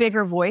has a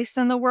bigger voice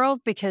in the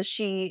world, because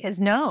she is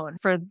known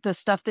for the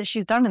stuff that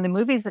she's done in the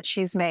movies that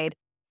she's made.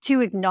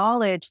 to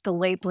acknowledge the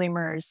late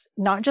bloomers,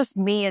 not just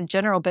me in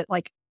general, but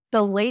like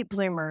the late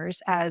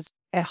bloomers as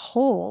a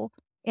whole,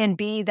 and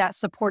be that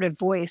supportive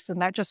voice.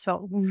 And that just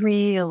felt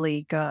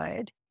really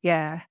good.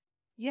 Yeah.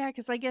 Yeah,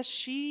 because I guess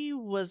she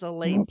was a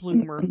late Mm-hmm.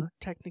 bloomer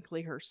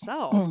technically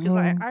herself. Because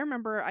I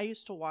remember I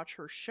used to watch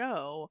her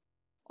show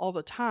all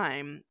the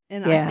time,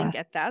 and I Yeah. think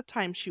at that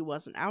time she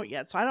wasn't out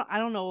yet. So I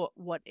don't know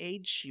what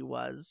age she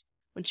was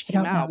when she I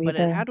came don't know out, but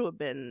it either. had to have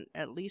been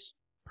at least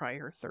probably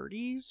her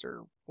 30s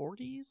or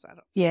 40s. I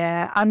don't.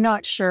 Yeah. I'm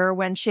not sure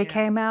when she Yeah.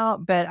 came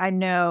out, but I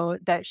know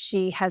that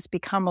she has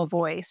become a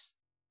voice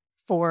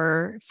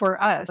for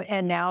us,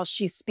 and now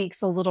she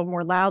speaks a little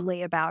more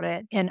loudly about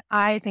it, and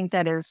I think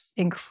that is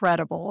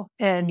incredible.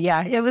 And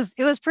yeah, it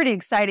was pretty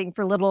exciting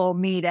for little old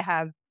me to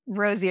have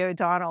Rosie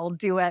O'Donnell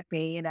duet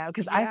me,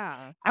 because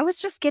Yeah. I was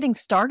just getting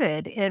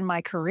started in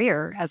my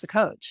career as a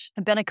coach.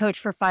 I've been a coach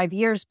for 5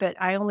 years, but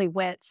I only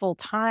went full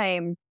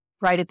time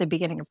right at the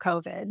beginning of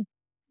COVID.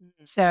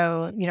 Mhm.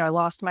 So, I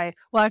lost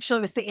actually,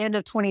 it was the end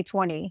of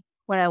 2020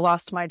 when I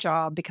lost my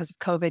job because of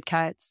COVID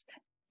cuts.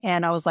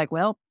 And I was like,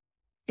 well,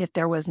 if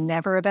there was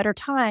never a better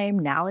time,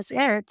 now is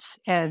it.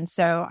 And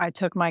so I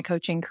took my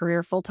coaching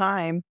career full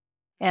time,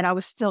 and I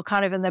was still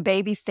kind of in the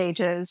baby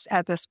stages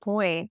at this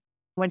point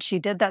when she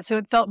did that. So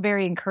it felt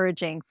very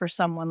encouraging for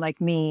someone like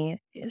me,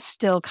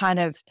 still kind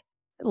of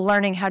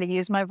learning how to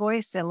use my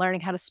voice and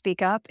learning how to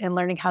speak up and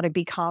learning how to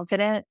be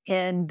confident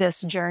in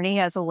this journey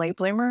as a late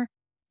bloomer.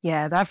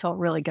 Yeah, that felt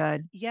really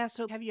good. Yeah,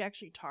 so have you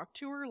actually talked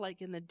to her,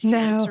 like, in the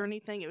DMs or No,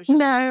 anything? It was just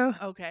no.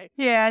 okay.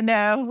 Yeah,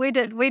 no, we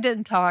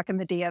didn't talk in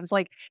the DMs.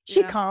 Like,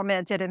 she Yeah.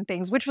 commented and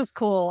things, which was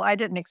cool. I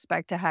didn't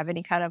expect to have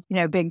any kind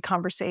of, big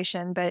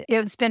conversation, but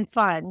it's been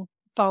fun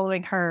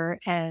following her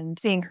and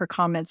seeing her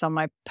comments on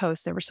my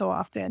posts ever so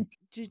often.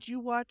 Did you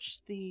watch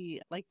the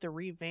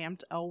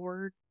revamped L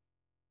Word?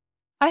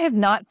 I have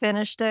not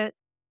finished it.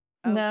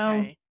 No.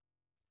 Okay.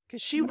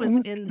 Because she was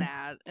in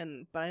that,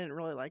 but I didn't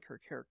really like her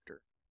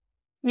character.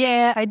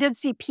 Yeah, I did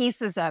see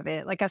pieces of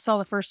it. Like, I saw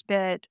the first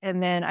bit,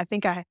 and then I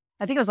think it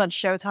was on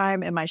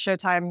Showtime, and my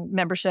Showtime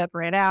membership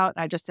ran out.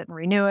 I just didn't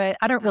renew it.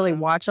 I don't really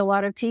watch a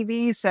lot of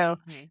TV, so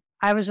Mhm.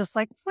 I was just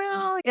like,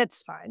 well,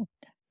 it's fine.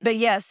 But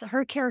yes,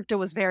 her character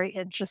was very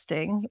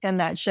interesting in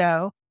that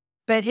show.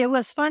 But it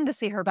was fun to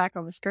see her back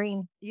on the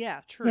screen. Yeah,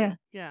 Yeah. true.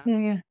 Yeah.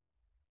 Yeah.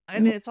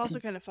 And it's also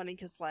kind of funny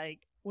because, like,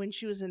 when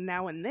she was in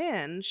Now and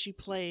Then, she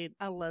played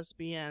a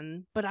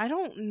lesbian, but I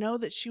don't know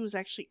that she was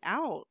actually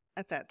out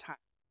at that time.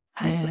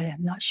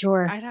 I'm not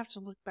sure. I'd have to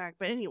look back.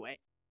 But anyway,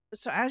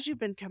 so as you've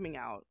been coming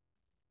out,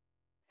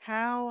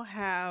 how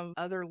have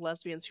other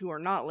lesbians who are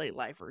not late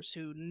lifers,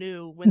 who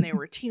knew when they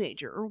were a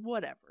teenager or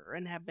whatever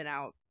and have been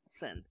out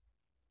since,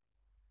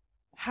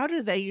 how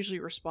do they usually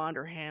respond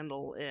or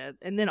handle it?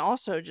 And then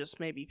also just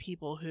maybe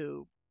people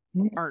who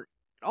aren't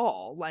at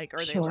all, like, are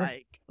they Sure.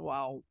 like,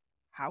 well,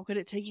 how could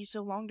it take you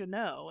so long to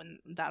know? And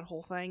that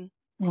whole thing.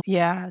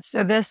 Yeah.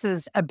 So this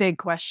is a big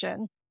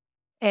question.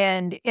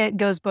 And it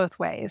goes both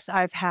ways.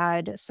 I've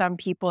had some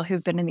people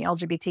who've been in the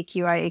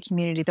LGBTQIA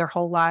community their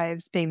whole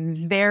lives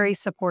being very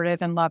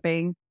supportive and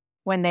loving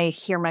when they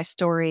hear my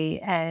story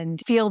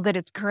and feel that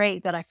it's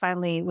great that I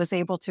finally was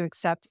able to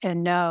accept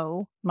and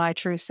know my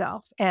true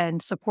self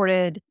and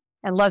supported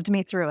and loved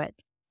me through it.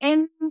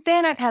 And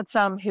then I've had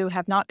some who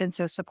have not been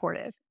so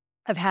supportive.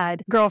 I've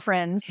had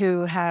girlfriends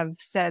who have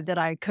said that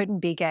I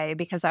couldn't be gay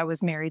because I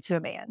was married to a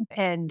man,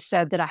 and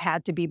said that I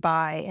had to be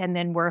bi, and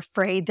then were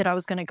afraid that I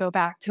was going to go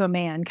back to a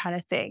man, kind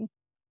of thing.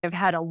 I've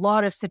had a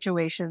lot of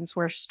situations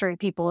where straight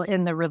people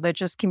in the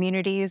religious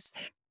communities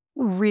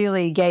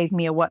really gave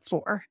me a what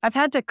for. I've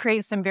had to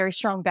create some very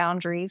strong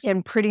boundaries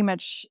and pretty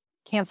much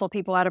cancel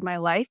people out of my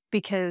life,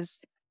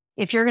 because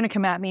if you're going to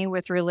come at me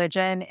with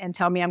religion and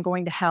tell me I'm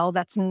going to hell,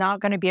 that's not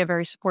going to be a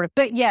very supportive.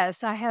 But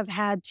yes, I've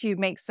had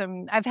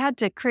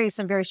to create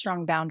some very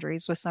strong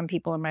boundaries with some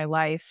people in my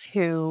life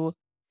who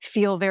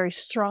feel very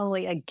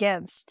strongly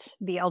against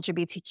the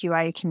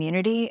LGBTQIA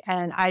community.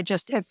 And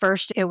at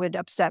first, it would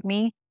upset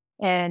me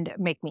and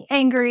make me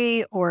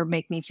angry or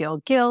make me feel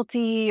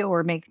guilty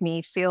or make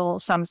me feel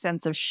some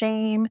sense of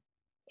shame.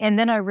 And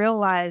then I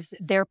realized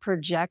their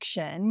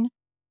projection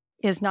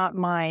is not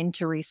mine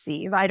to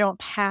receive. I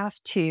don't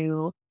have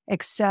to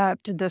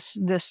accept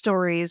the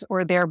stories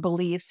or their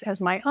beliefs as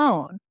my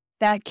own.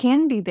 That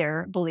can be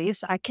their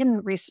beliefs. I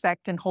can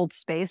respect and hold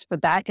space,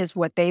 but that is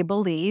what they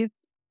believe.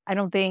 I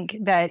don't think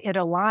that it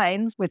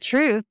aligns with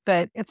truth,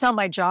 but it's not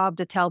my job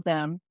to tell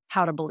them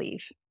how to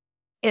believe.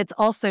 It's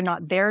also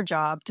not their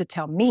job to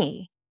tell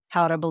me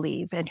how to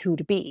believe and who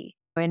to be.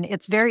 And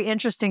it's very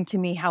interesting to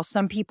me how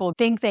some people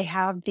think they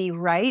have the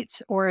right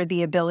or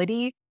the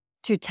ability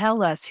to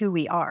tell us who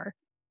we are,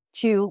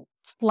 to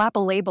slap a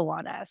label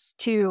on us,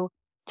 to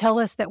tell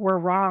us that we're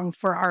wrong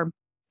for our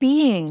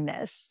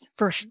beingness,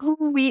 for who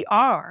we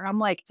are. I'm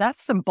like,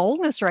 that's some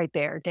boldness right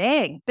there.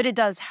 Dang. But it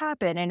does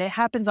happen, and it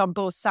happens on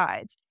both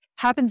sides.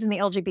 Happens in the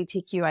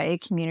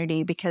LGBTQIA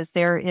community because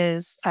there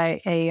is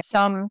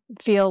some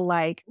feel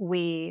like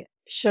we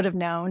should have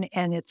known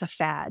and it's a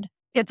fad.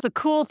 It's a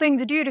cool thing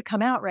to do to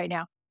come out right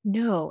now.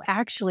 No,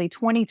 actually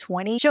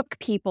 2020 shook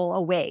people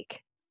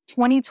awake.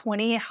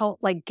 2020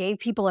 helped, gave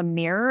people a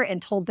mirror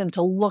and told them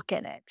to look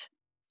in it.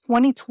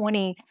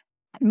 2020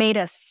 made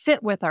us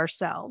sit with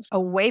ourselves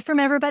away from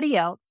everybody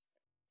else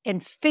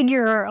and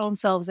figure our own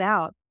selves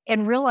out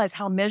and realize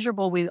how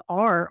miserable we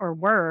are or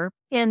were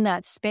in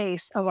that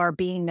space of our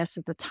beingness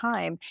at the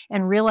time,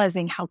 and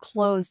realizing how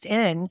closed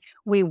in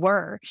we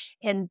were.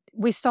 And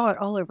we saw it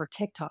all over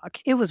TikTok.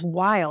 It was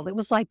wild. It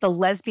was like the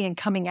lesbian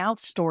coming out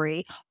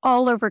story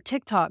all over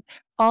TikTok,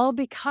 all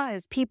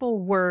because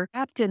people were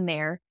trapped in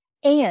there.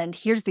 And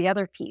here's the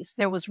other piece.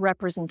 There was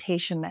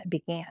representation that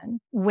began.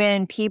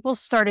 When people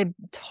started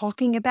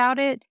talking about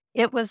it,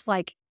 it was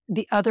like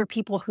the other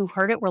people who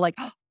heard it were like,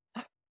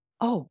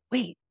 oh,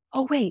 wait,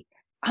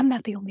 I'm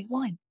not the only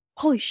one.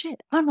 Holy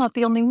shit, I'm not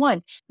the only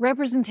one.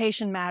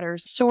 Representation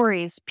matters.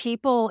 Stories,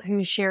 people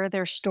who share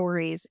their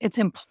stories, it's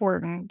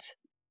important.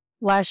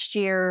 Last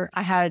year,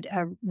 I had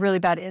a really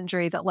bad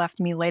injury that left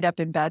me laid up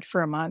in bed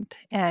for a month,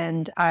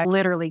 and I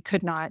literally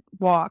could not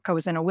walk. I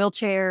was in a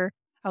wheelchair.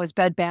 I was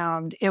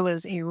bedbound. It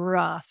was a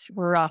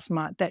rough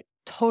month that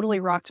totally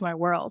rocked my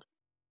world.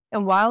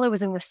 And while I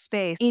was in this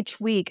space, each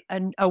week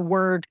a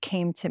word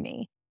came to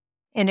me.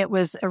 And it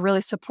was a really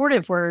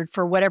supportive word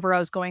for whatever I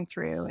was going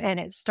through. And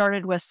it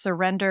started with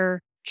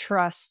surrender,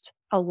 trust,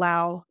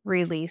 allow,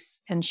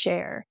 release, and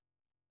share.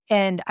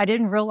 And I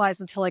didn't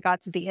realize until I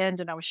got to the end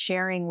and I was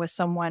sharing with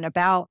someone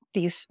about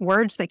these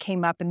words that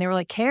came up, and they were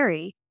like,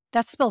 Kari,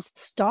 that spells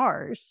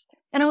stars.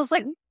 And I was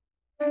like,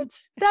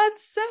 that's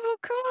so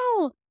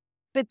cool.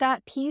 But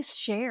that piece,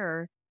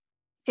 share,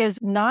 is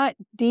not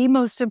the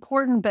most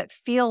important, but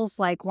feels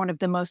like one of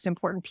the most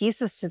important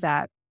pieces to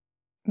that.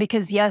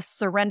 Because yes,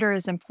 surrender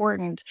is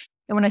important.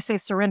 And when I say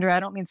surrender, I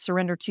don't mean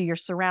surrender to your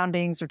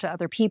surroundings or to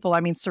other people. I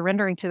mean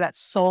surrendering to that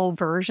soul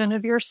version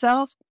of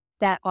yourself,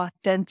 that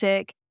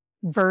authentic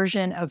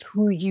version of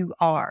who you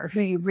are,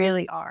 who you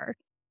really are.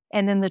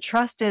 And then the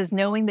trust is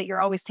knowing that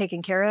you're always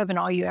taken care of, and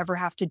all you ever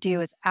have to do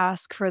is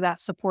ask for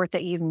that support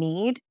that you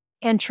need,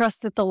 and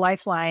trust that the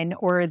lifeline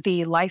or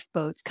the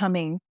lifeboat's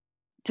coming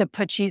to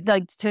put you,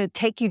 to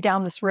take you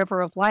down this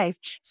river of life,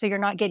 so you're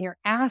not getting your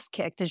ass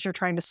kicked as you're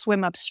trying to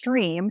swim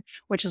upstream,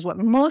 which is what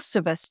most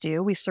of us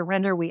do. We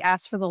surrender, we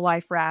ask for the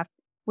life raft,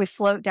 we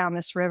float down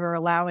this river,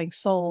 allowing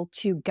soul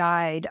to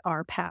guide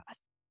our path.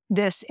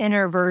 This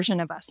inner version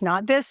of us,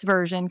 not this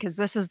version, because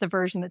this is the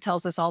version that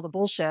tells us all the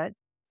bullshit,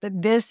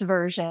 but this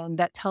version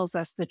that tells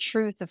us the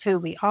truth of who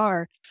we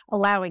are,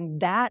 allowing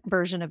that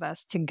version of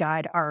us to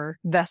guide our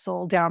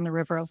vessel down the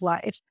river of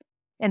life.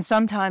 And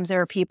sometimes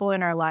there are people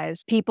in our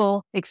lives,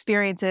 people,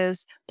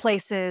 experiences,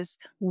 places,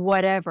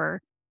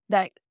 whatever,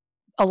 that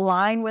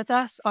align with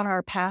us on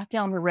our path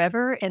down the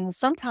river. And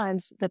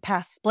sometimes the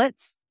path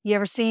splits. You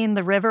ever seen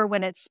the river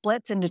when it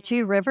splits into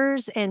two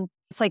rivers? And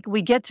it's like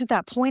we get to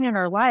that point in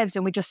our lives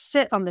and we just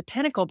sit on the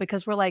pinnacle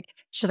because we're like,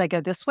 should I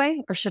go this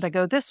way or should I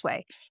go this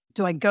way?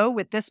 Do I go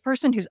with this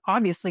person who's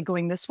obviously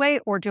going this way,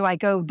 or do I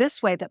go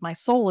this way that my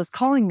soul is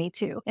calling me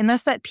to? And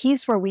that's that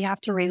piece where we have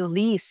to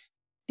release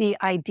the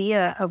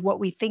idea of what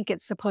we think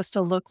it's supposed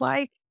to look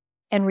like,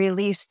 and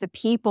release the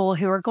people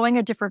who are going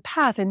a different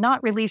path, and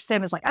not release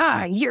them as like,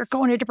 you're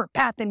going a different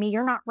path than me,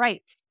 you're not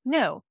right.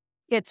 No,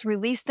 it's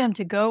release them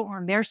to go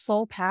on their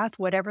soul path,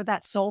 whatever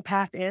that soul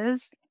path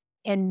is,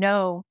 and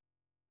know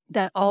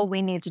that all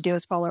we need to do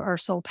is follow our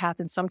soul path.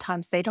 And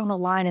sometimes they don't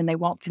align and they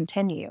won't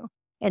continue,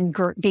 and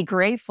be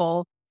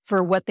grateful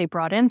for what they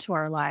brought into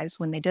our lives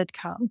when they did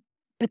come.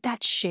 But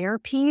that share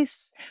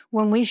piece,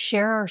 when we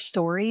share our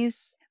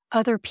stories,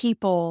 other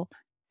people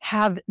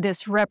have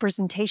this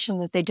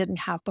representation that they didn't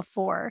have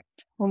before.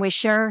 When we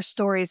share our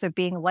stories of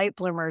being late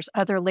bloomers,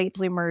 other late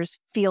bloomers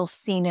feel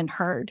seen and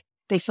heard.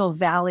 They feel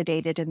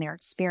validated in their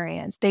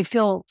experience. They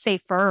feel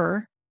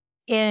safer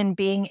in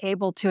being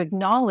able to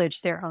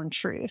acknowledge their own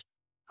truth.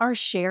 Our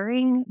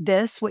sharing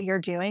this, what you're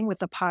doing with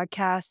the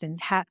podcast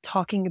and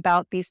talking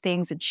about these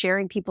things and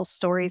sharing people's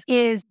stories,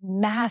 is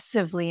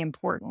massively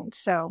important.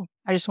 So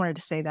I just wanted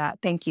to say that.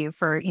 Thank you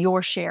for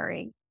your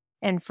sharing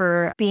and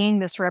for being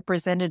this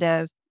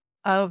representative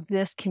of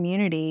this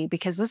community,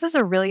 because this is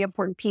a really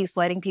important piece.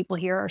 Letting people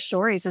hear our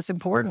stories is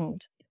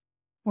important.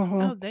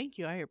 Mm-hmm. Oh, thank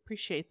you. I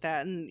appreciate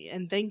that.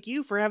 And thank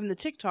you for having the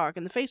TikTok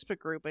and the Facebook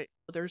group.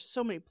 There's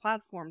so many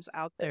platforms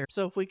out there.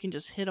 So if we can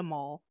just hit them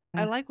all.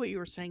 I like what you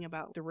were saying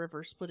about the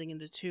river splitting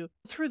into two.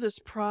 Through this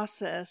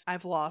process,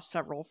 I've lost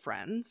several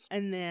friends.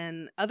 And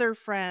then other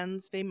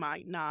friends, they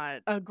might not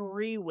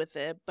agree with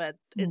it, but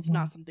it's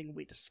not something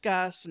we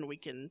discuss, and we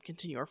can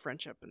continue our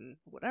friendship and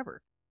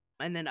whatever.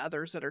 And then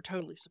others that are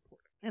totally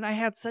supportive. And I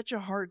had such a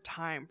hard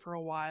time for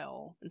a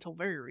while, until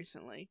very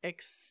recently,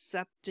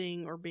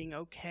 accepting or being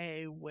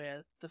okay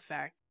with the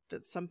fact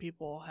that some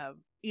people have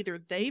either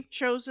they've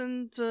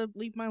chosen to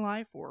leave my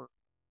life, or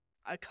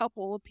a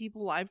couple of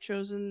people I've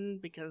chosen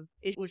because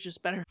it was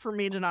just better for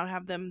me to not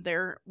have them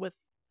there with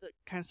the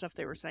kind of stuff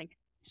they were saying.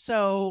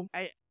 So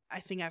I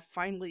think I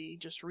finally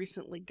just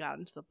recently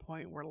gotten to the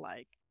point where,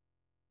 like,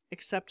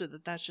 accepted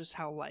that that's just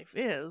how life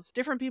is.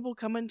 Different people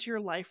come into your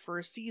life for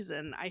a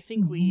season. I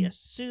think we Mhm.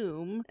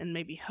 assume and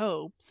maybe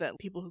hope that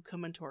people who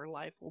come into our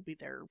life will be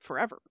there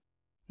forever.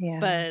 Yeah.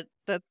 But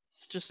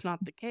that's just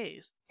not the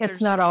case.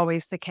 It's not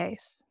always the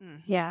case.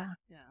 Mhm. Yeah.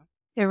 Yeah.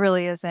 It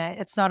really isn't.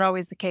 It's not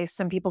always the case.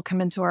 Some people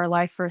come into our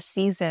life for a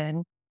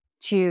season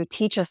to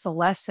teach us a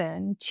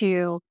lesson,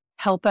 to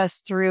help us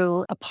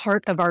through a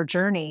part of our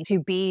journey, to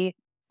be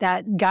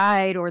that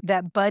guide or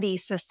that buddy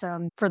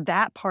system for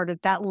that part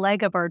of that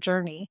leg of our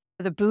journey.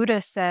 The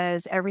Buddha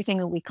says everything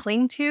that we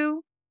cling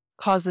to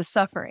causes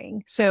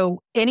suffering.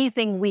 So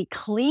anything we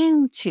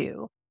cling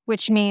to,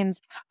 which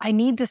means I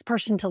need this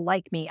person to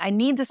like me, I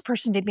need this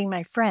person to be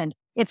my friend,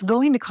 it's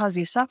going to cause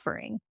you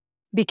suffering.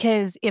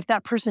 Because if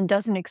that person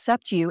doesn't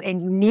accept you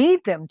and you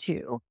need them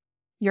to,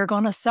 you're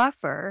going to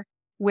suffer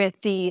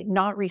with the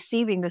not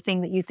receiving the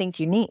thing that you think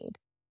you need.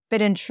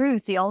 But in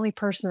truth, the only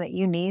person that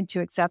you need to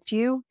accept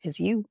you is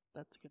you.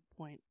 That's a good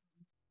point.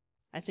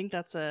 I think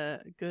that's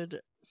a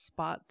good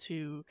spot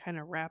to kind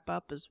of wrap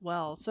up as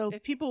well. So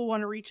if people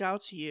want to reach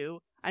out to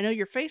you, I know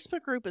your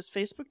Facebook group is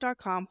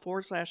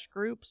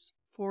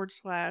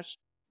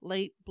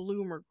facebook.com/groups/late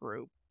bloomer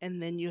group.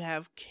 And then you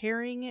have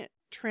Caring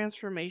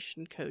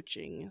Transformation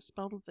Coaching,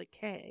 spelled with a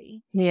K.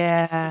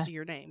 Yeah. Because of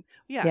your name.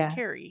 Yeah,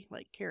 Kari,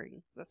 like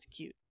caring. That's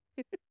cute.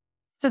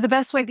 So the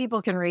best way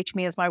people can reach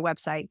me is my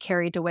website,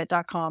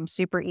 KariDeWitt.com.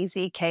 Super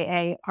easy,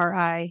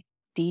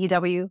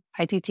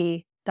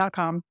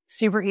 KariDeWitt.com.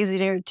 Super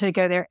easy to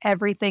go there.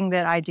 Everything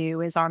that I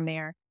do is on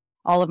there.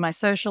 All of my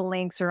social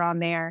links are on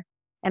there.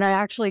 And I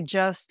actually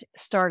just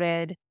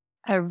started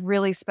a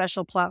really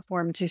special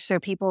platform so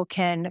people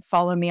can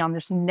follow me on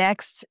this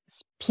next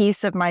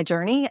piece of my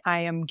journey. I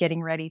am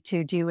getting ready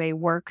to do a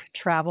work,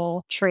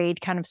 travel, trade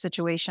kind of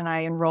situation.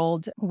 I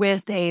enrolled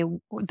with the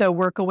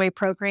Workaway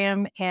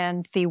program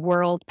and the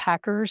World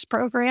Packers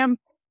program.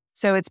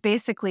 So it's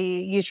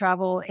basically you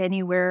travel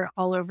anywhere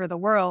all over the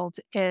world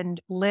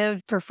and live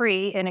for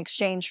free in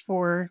exchange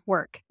for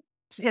work.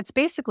 It's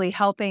basically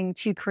helping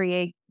to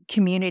create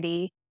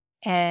community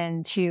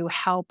and to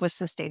help with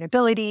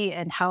sustainability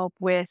and help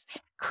with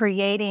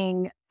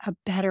creating a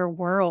better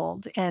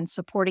world and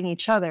supporting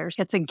each other.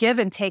 It's a give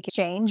and take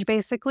exchange,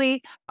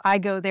 basically. I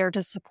go there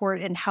to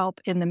support and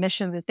help in the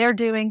mission that they're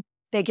doing.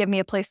 They give me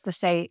a place to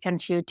stay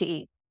and food to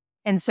eat.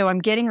 And so I'm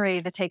getting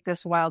ready to take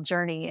this wild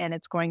journey, and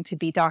it's going to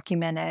be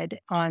documented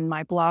on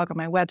my blog, on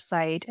my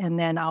website, and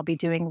then I'll be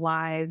doing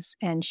lives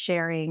and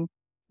sharing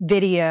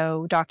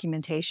video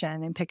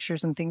documentation and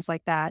pictures and things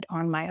like that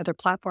on my other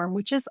platform,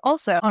 which is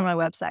also on my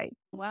website.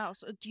 Wow.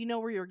 So do you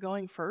know where you're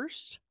going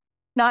first?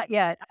 Not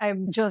yet.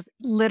 I'm just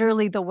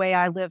literally the way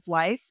I live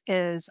life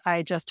is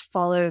I just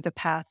follow the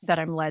path that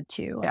I'm led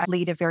to. I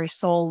lead a very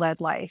soul-led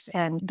life.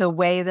 And the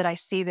way that I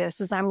see this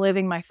is I'm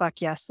living my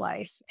fuck yes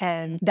life.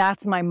 And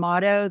that's my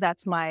motto.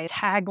 That's my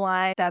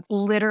tagline. That's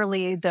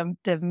literally the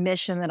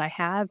mission that I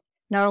have,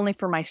 not only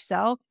for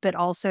myself, but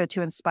also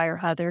to inspire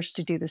others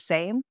to do the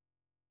same.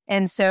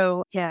 And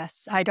so,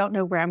 yes, I don't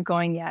know where I'm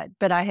going yet,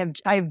 but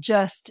I've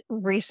just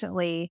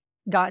recently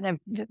gotten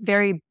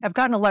I've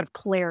gotten a lot of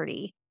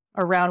clarity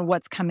around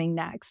what's coming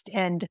next.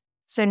 And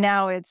so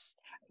now it's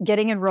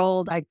getting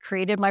enrolled. I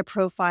created my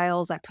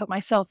profiles. I put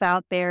myself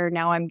out there.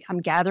 Now I'm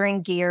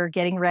gathering gear,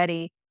 getting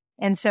ready.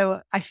 And so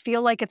I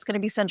feel like it's going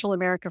to be Central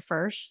America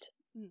first.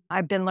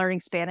 I've been learning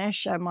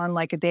Spanish. I'm on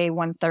like a day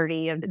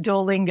 130 of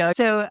Duolingo.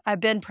 So I've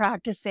been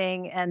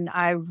practicing and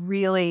I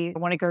really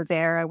want to go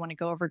there. I want to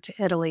go over to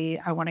Italy.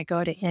 I want to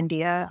go to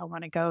India. I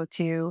want to go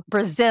to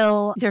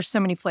Brazil. There's so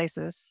many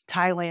places,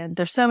 Thailand.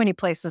 There's so many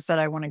places that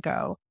I want to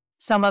go.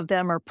 Some of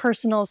them are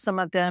personal. Some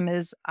of them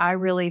is I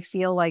really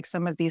feel like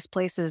some of these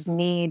places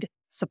need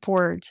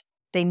support.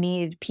 They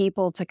need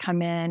people to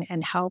come in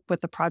and help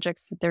with the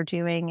projects that they're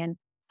doing and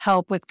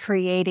help with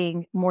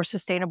creating more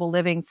sustainable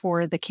living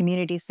for the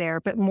communities there.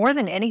 But more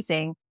than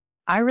anything,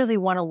 I really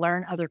want to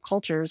learn other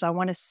cultures. I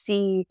want to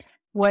see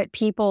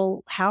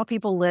how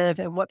people live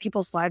and what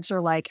people's lives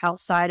are like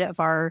outside of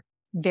our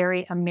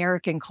very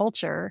American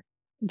culture.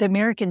 The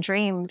American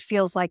dream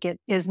feels like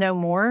it is no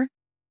more.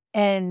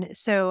 And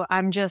so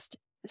I'm just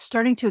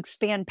starting to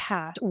expand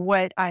past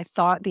what I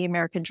thought the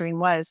American dream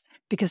was,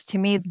 because to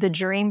me, the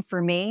dream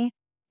for me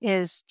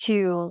is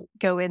to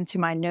go into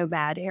my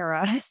nomad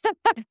era.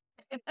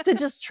 To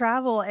just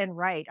travel and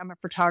write. I'm a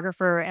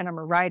photographer and I'm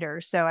a writer.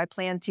 So I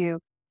plan to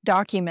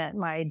document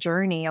my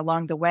journey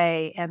along the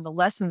way and the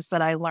lessons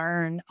that I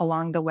learn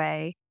along the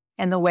way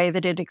and the way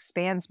that it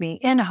expands me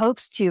in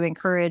hopes to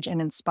encourage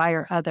and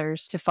inspire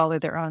others to follow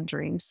their own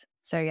dreams.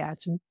 So yeah,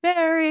 it's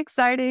very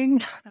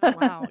exciting.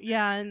 Wow.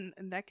 Yeah. And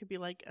that could be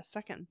like a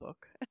second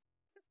book.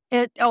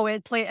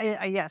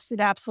 Yes, it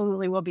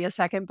absolutely will be a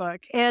second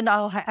book. And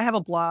I have a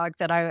blog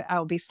that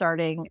I'll be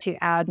starting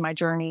to add my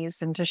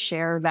journeys and to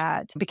share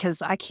that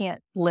because I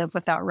can't live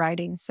without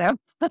writing. So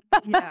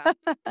yeah.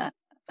 Well,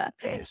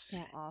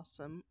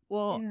 awesome.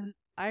 Well, yeah.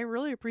 I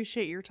really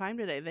appreciate your time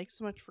today. Thanks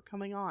so much for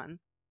coming on.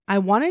 I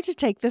wanted to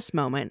take this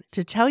moment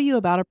to tell you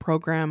about a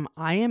program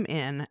I am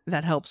in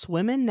that helps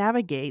women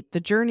navigate the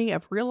journey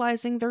of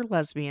realizing they're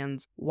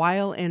lesbians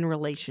while in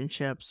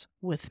relationships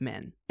with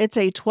men. It's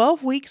a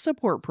 12-week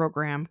support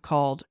program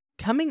called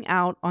Coming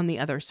Out on the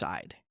Other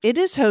Side. It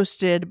is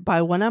hosted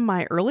by one of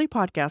my early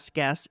podcast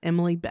guests,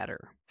 Emily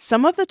Better.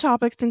 Some of the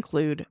topics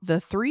include the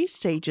 3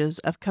 stages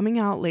of coming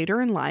out later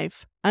in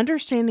life,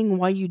 understanding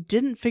why you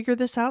didn't figure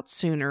this out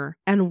sooner,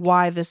 and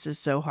why this is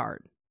so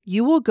hard.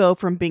 You will go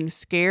from being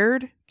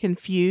scared,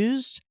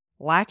 confused,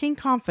 lacking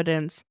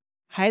confidence,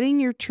 hiding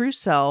your true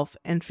self,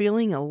 and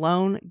feeling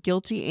alone,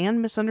 guilty, and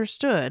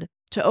misunderstood,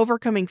 to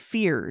overcoming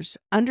fears,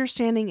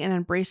 understanding and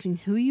embracing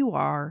who you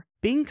are,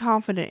 being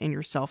confident in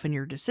yourself and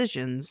your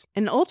decisions,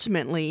 and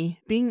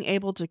ultimately being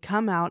able to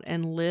come out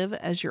and live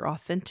as your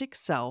authentic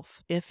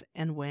self if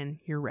and when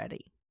you're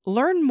ready.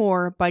 Learn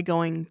more by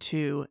going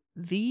to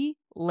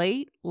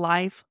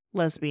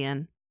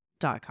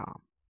thelatelifelesbian.com.